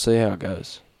 So we'll see how it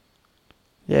goes.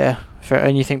 Yeah. Fair.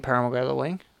 And you think Perham will go to the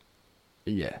wing?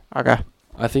 Yeah. Okay.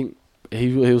 I think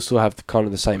he'll still have kind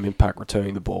of the same impact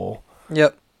returning the ball.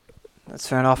 Yep. That's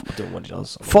fair enough. Doing what he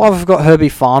does. 5, I've got Herbie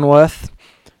Farnworth.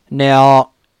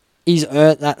 Now, he's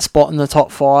earned that spot in the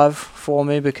top 5 for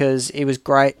me because he was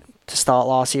great to start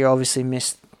last year. Obviously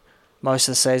missed most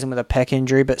of the season with a pec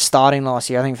injury, but starting last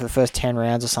year, I think for the first 10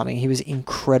 rounds or something, he was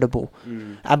incredible.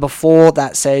 And before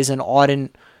that season, I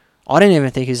didn't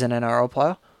even think he was an NRL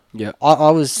player. Yeah,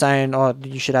 I was saying,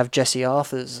 you should have Jesse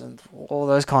Arthurs and all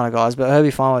those kind of guys, but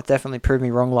Herbie Farnworth definitely proved me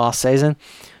wrong last season.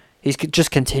 He's just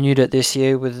continued it this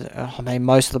year with,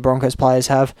 most of the Broncos players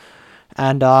have,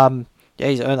 and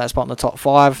he's earned that spot in the top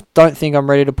 5. Don't think I'm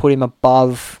ready to put him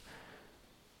above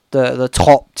the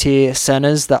top tier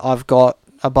centres that I've got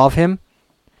above him.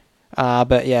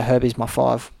 But yeah, Herbie's my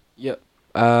 5. Yep.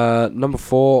 Number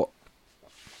 4,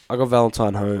 I got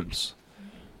Valentine Holmes.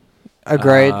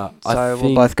 Agreed. So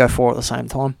we'll both go 4 at the same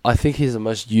time. I think he's the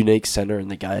most unique centre in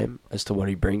the game as to what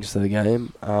he brings to the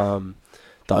game.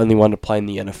 The only one to play in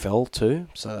the NFL too,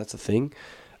 so that's a thing.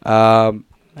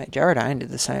 Mate, Jared Hayne did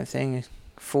the same thing.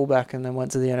 Fullback and then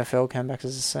went to the NFL, came back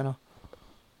as a centre.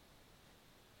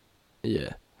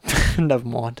 Yeah. Never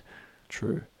mind.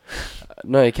 True.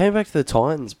 No, he came back to the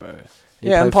Titans, bro. He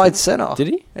played centre. Did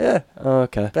he? Yeah. Oh,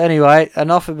 okay. But anyway,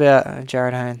 enough about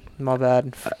Jared Hayne. My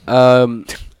bad.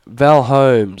 Val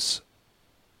Holmes,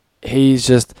 he's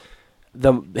just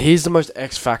he's the most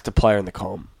X Factor player in the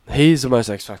comp. He's the most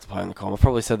X Factor player in the comp. I've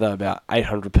probably said that about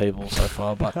 800 people so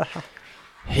far, but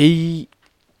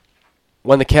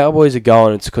when the Cowboys are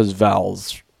going, it's because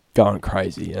Val's going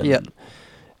crazy. And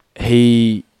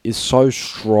he is so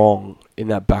strong in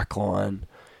that back line,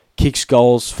 kicks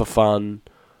goals for fun.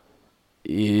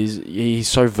 He's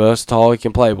so versatile. He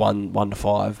can play 1 to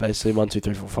 5, basically 1, 2,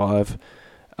 3, 4,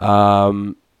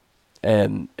 5.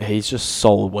 And he's just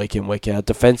solid week in, week out.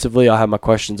 Defensively, I have my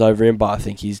questions over him, but I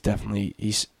think he's definitely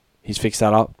he's fixed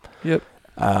that up. Yep.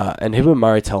 And him and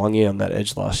Murray Talangi on that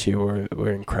edge last year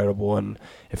were incredible. And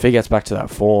if he gets back to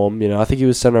that form, I think he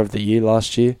was centre of the year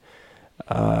last year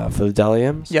for the Dally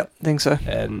M's. Yep, think so.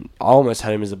 And I almost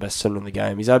had him as the best centre in the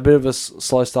game. He's had a bit of a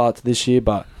slow start to this year,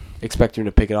 but expect him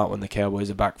to pick it up when the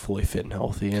Cowboys are back fully fit and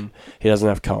healthy, and he doesn't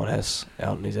have Cohen Hess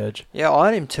out on his edge. Yeah, I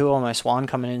had him 2, almost 1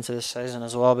 coming into this season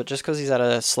as well, but just because he's had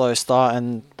a slow start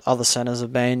and other centres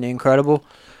have been incredible,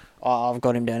 I've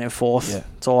got him down in 4th. Yeah.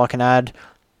 That's all I can add.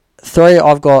 3,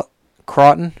 I've got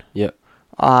Crichton. Yep.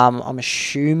 I'm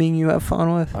assuming you have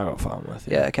Farnworth. I got Farnworth.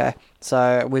 Yeah, okay.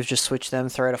 So we've just switched them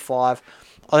 3 to 5.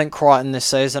 I think Crichton this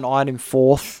season, I had him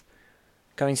 4th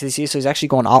going into this year, so he's actually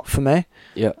gone up for me.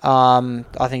 Yeah.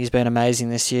 I think he's been amazing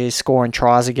this year, scoring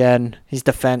tries again. His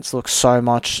defence looks so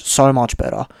much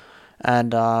better.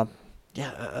 And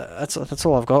that's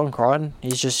all I've got on Crichton.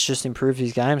 He's just improved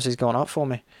his game, so he's gone up for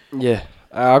me. Yeah.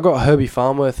 I got Herbie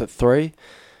Farnworth at 3.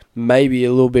 Maybe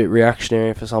a little bit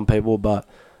reactionary for some people, but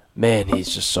man,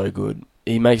 he's just so good.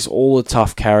 He makes all the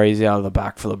tough carries out of the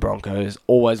back for the Broncos.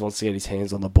 Always wants to get his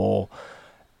hands on the ball.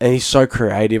 And he's so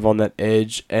creative on that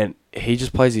edge, and he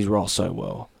just plays his role so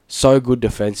well. So good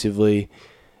defensively.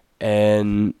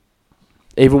 And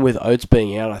even with Oates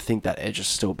being out, I think that edge has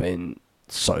still been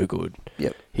so good.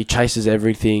 Yep. He chases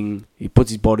everything. He puts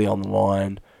his body on the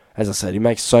line. As I said, he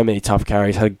makes so many tough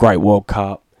carries. Had a great World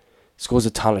Cup. Scores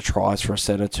a ton of tries for a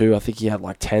centre too. I think he had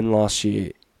like 10 last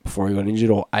year before he got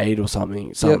injured, or 8 or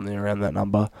something around that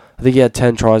number. I think he had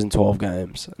 10 tries in 12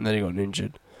 games, and then he got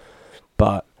injured.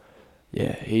 But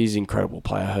yeah, he's an incredible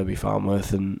player, Herbie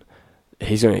Farnworth, and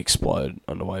he's going to explode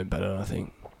under Wayne Bennett, I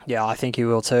think. Yeah, I think he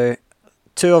will too.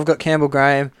 2, I've got Campbell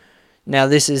Graham. Now,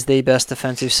 this is the best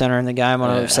defensive centre in the game.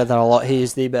 I know we've said that a lot. He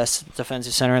is the best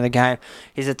defensive centre in the game.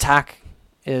 His attack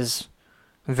is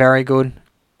very good.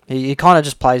 He kind of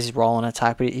just plays his role in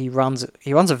attack, but he runs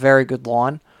a very good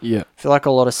line. Yeah. I feel like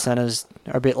a lot of centres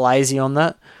are a bit lazy on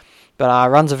that, but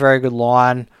runs a very good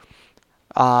line.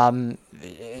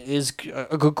 Is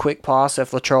a good quick pass.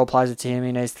 If Latrell plays it to him,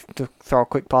 he needs to throw a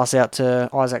quick pass out to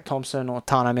Isaac Thompson or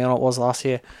Tano Milne, it was last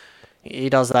year. He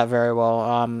does that very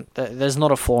well. There's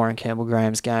not a flaw in Campbell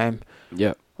Graham's game.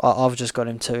 Yeah. I've just got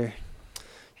him 2.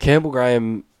 Campbell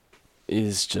Graham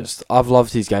is just... I've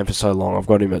loved his game for so long. I've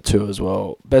got him at 2 as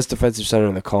well. Best defensive centre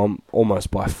in the comp, almost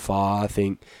by far, I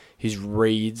think. His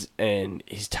reads and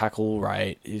his tackle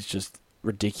rate is just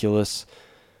ridiculous.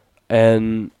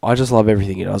 And I just love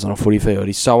everything he does on a footy field.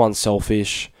 He's so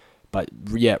unselfish, but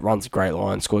yet runs a great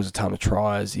line, scores a ton of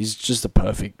tries. He's just a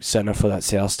perfect centre for that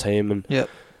South team, and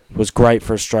was great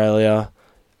for Australia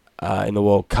in the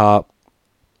World Cup.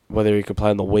 Whether he can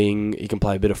play on the wing, he can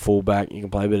play a bit of fullback, he can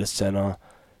play a bit of centre.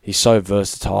 He's so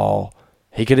versatile.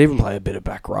 He could even play a bit of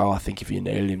back row, I think, if you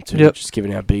needed him to, just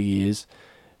given how big he is.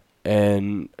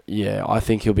 And yeah, I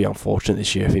think he'll be unfortunate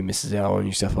this year if he misses out on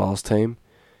New South Wales team.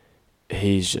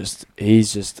 He's just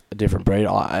a different breed,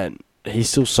 and he's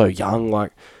still so young.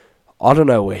 Like, I don't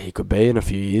know where he could be in a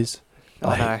few years.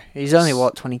 I know. He's only,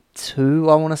 22,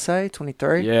 I want to say?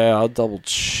 23? Yeah, I'll double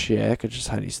check. I just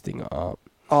had his thing up.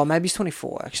 Oh, maybe he's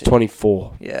 24, actually.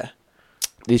 24. Yeah.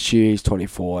 This year he's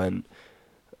 24, and,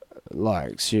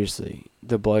 like, seriously,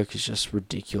 the bloke is just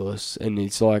ridiculous. And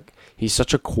it's like, he's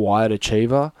such a quiet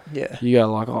achiever. Yeah. You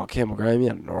go like, oh, Campbell Graham, he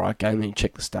had an alright game, and you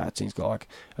check the stats, and he's got, like,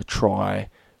 a try,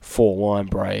 4 line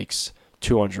breaks,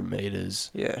 200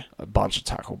 metres, a bunch of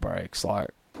tackle breaks. Like,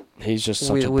 he's just such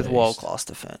a beast. With world-class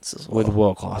defence as well. With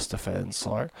world-class defence.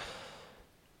 Like,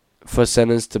 for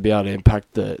centres to be able to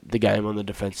impact the game on the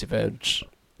defensive edge,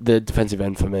 the defensive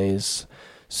end for me is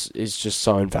just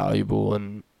so invaluable.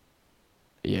 And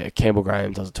yeah, Campbell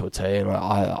Graham does it to a T. And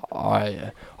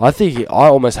I think I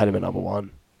almost had him at number 1.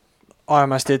 I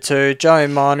almost did too. Joey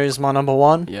Manu's my number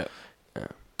 1. Yeah.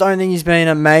 Don't think he's been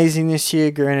amazing this year.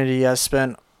 Granted, he has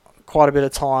spent quite a bit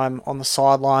of time on the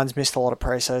sidelines, missed a lot of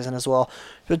preseason as well.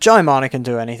 But Joey Manu can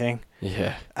do anything.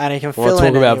 Yeah. And he can fill in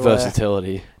anywhere. Talk about anywhere.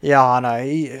 versatility. Yeah, I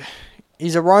know.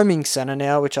 He's a roaming centre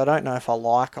now, which I don't know if I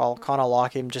like. I'll kind of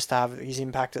like him just to have his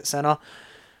impact at centre.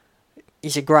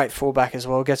 He's a great fullback as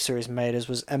well. Gets through his metres.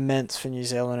 Was immense for New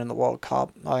Zealand in the World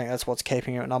Cup. I think that's what's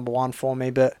keeping him at number 1 for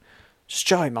me. But just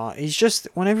Joey Manu. He's just,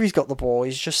 whenever he's got the ball,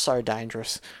 he's just so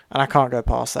dangerous. And I can't go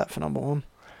past that for number 1.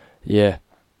 Yeah.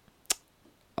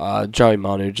 Joey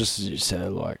Manu, just as you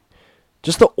said, like,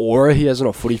 just the aura he has on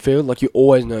a footy field, like, you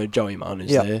always know Joey Manu's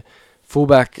there.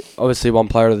 Fullback, obviously one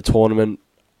player of the tournament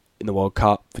in the World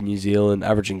Cup for New Zealand,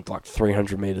 averaging like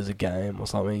 300 metres a game or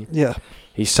something. Yeah.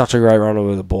 He's such a great runner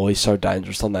with the ball. He's so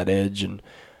dangerous on that edge. And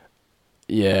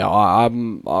yeah,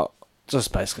 I'm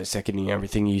just basically seconding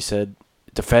everything you said.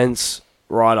 Defence,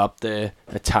 right up there.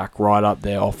 Attack, right up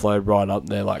there. Offload, right up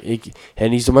there.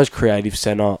 And he's the most creative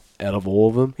centre out of all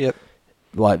of them. Yep.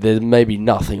 Like, there's maybe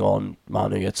nothing on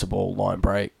Manu gets the ball, line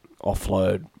break,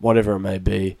 offload, whatever it may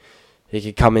be. He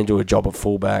can come into a job at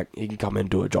fullback. He can come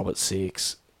into a job at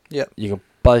 6. Yep. You can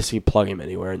basically plug him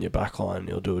anywhere in your back line and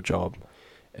he'll do a job.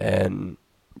 And,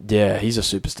 yeah, he's a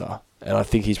superstar. And I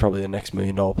think he's probably the next $1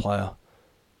 million player.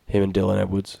 Him and Dylan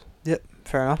Edwards. Yep,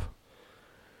 fair enough.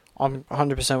 I'm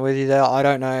 100% with you there. I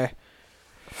don't know.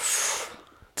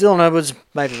 Dylan Edwards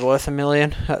may be worth $1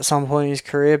 million at some point in his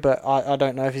career, but I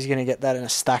don't know if he's going to get that in a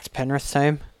stacked Penrith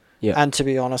team. Yeah. And to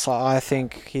be honest, I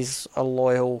think he's a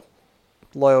loyal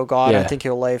guy. I don't think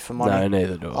he'll leave for money. No,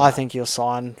 neither do I. I think he'll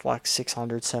sign like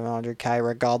 600, 700K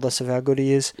regardless of how good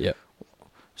he is. Yep.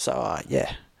 So,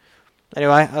 yeah.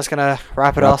 Anyway, I was going to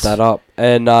wrap that up.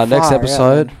 And next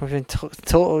episode... We've been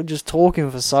just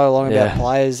talking for so long about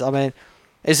players. I mean,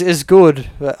 it's good,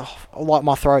 but like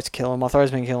my throat's killing. My throat's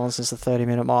been killing since the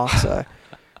 30-minute mark, so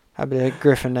a bit of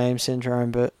Griffin name syndrome.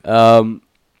 But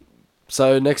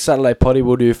so next Saturday potty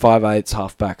we'll do 5/8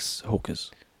 halfbacks,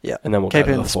 hookers. Yeah, and then we'll keep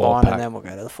go it to in the spine, pack. and then we'll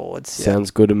go to the forwards. Sounds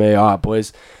good to me. All right,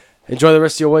 boys. Enjoy the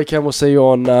rest of your weekend. We'll see you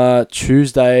on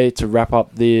Tuesday to wrap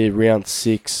up the round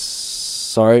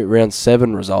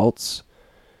 7 results.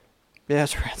 Yeah,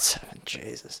 it's round 7.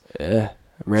 Jesus. Yeah,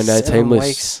 round 8 team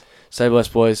list. Stay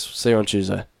blessed, boys. See you on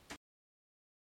Tuesday.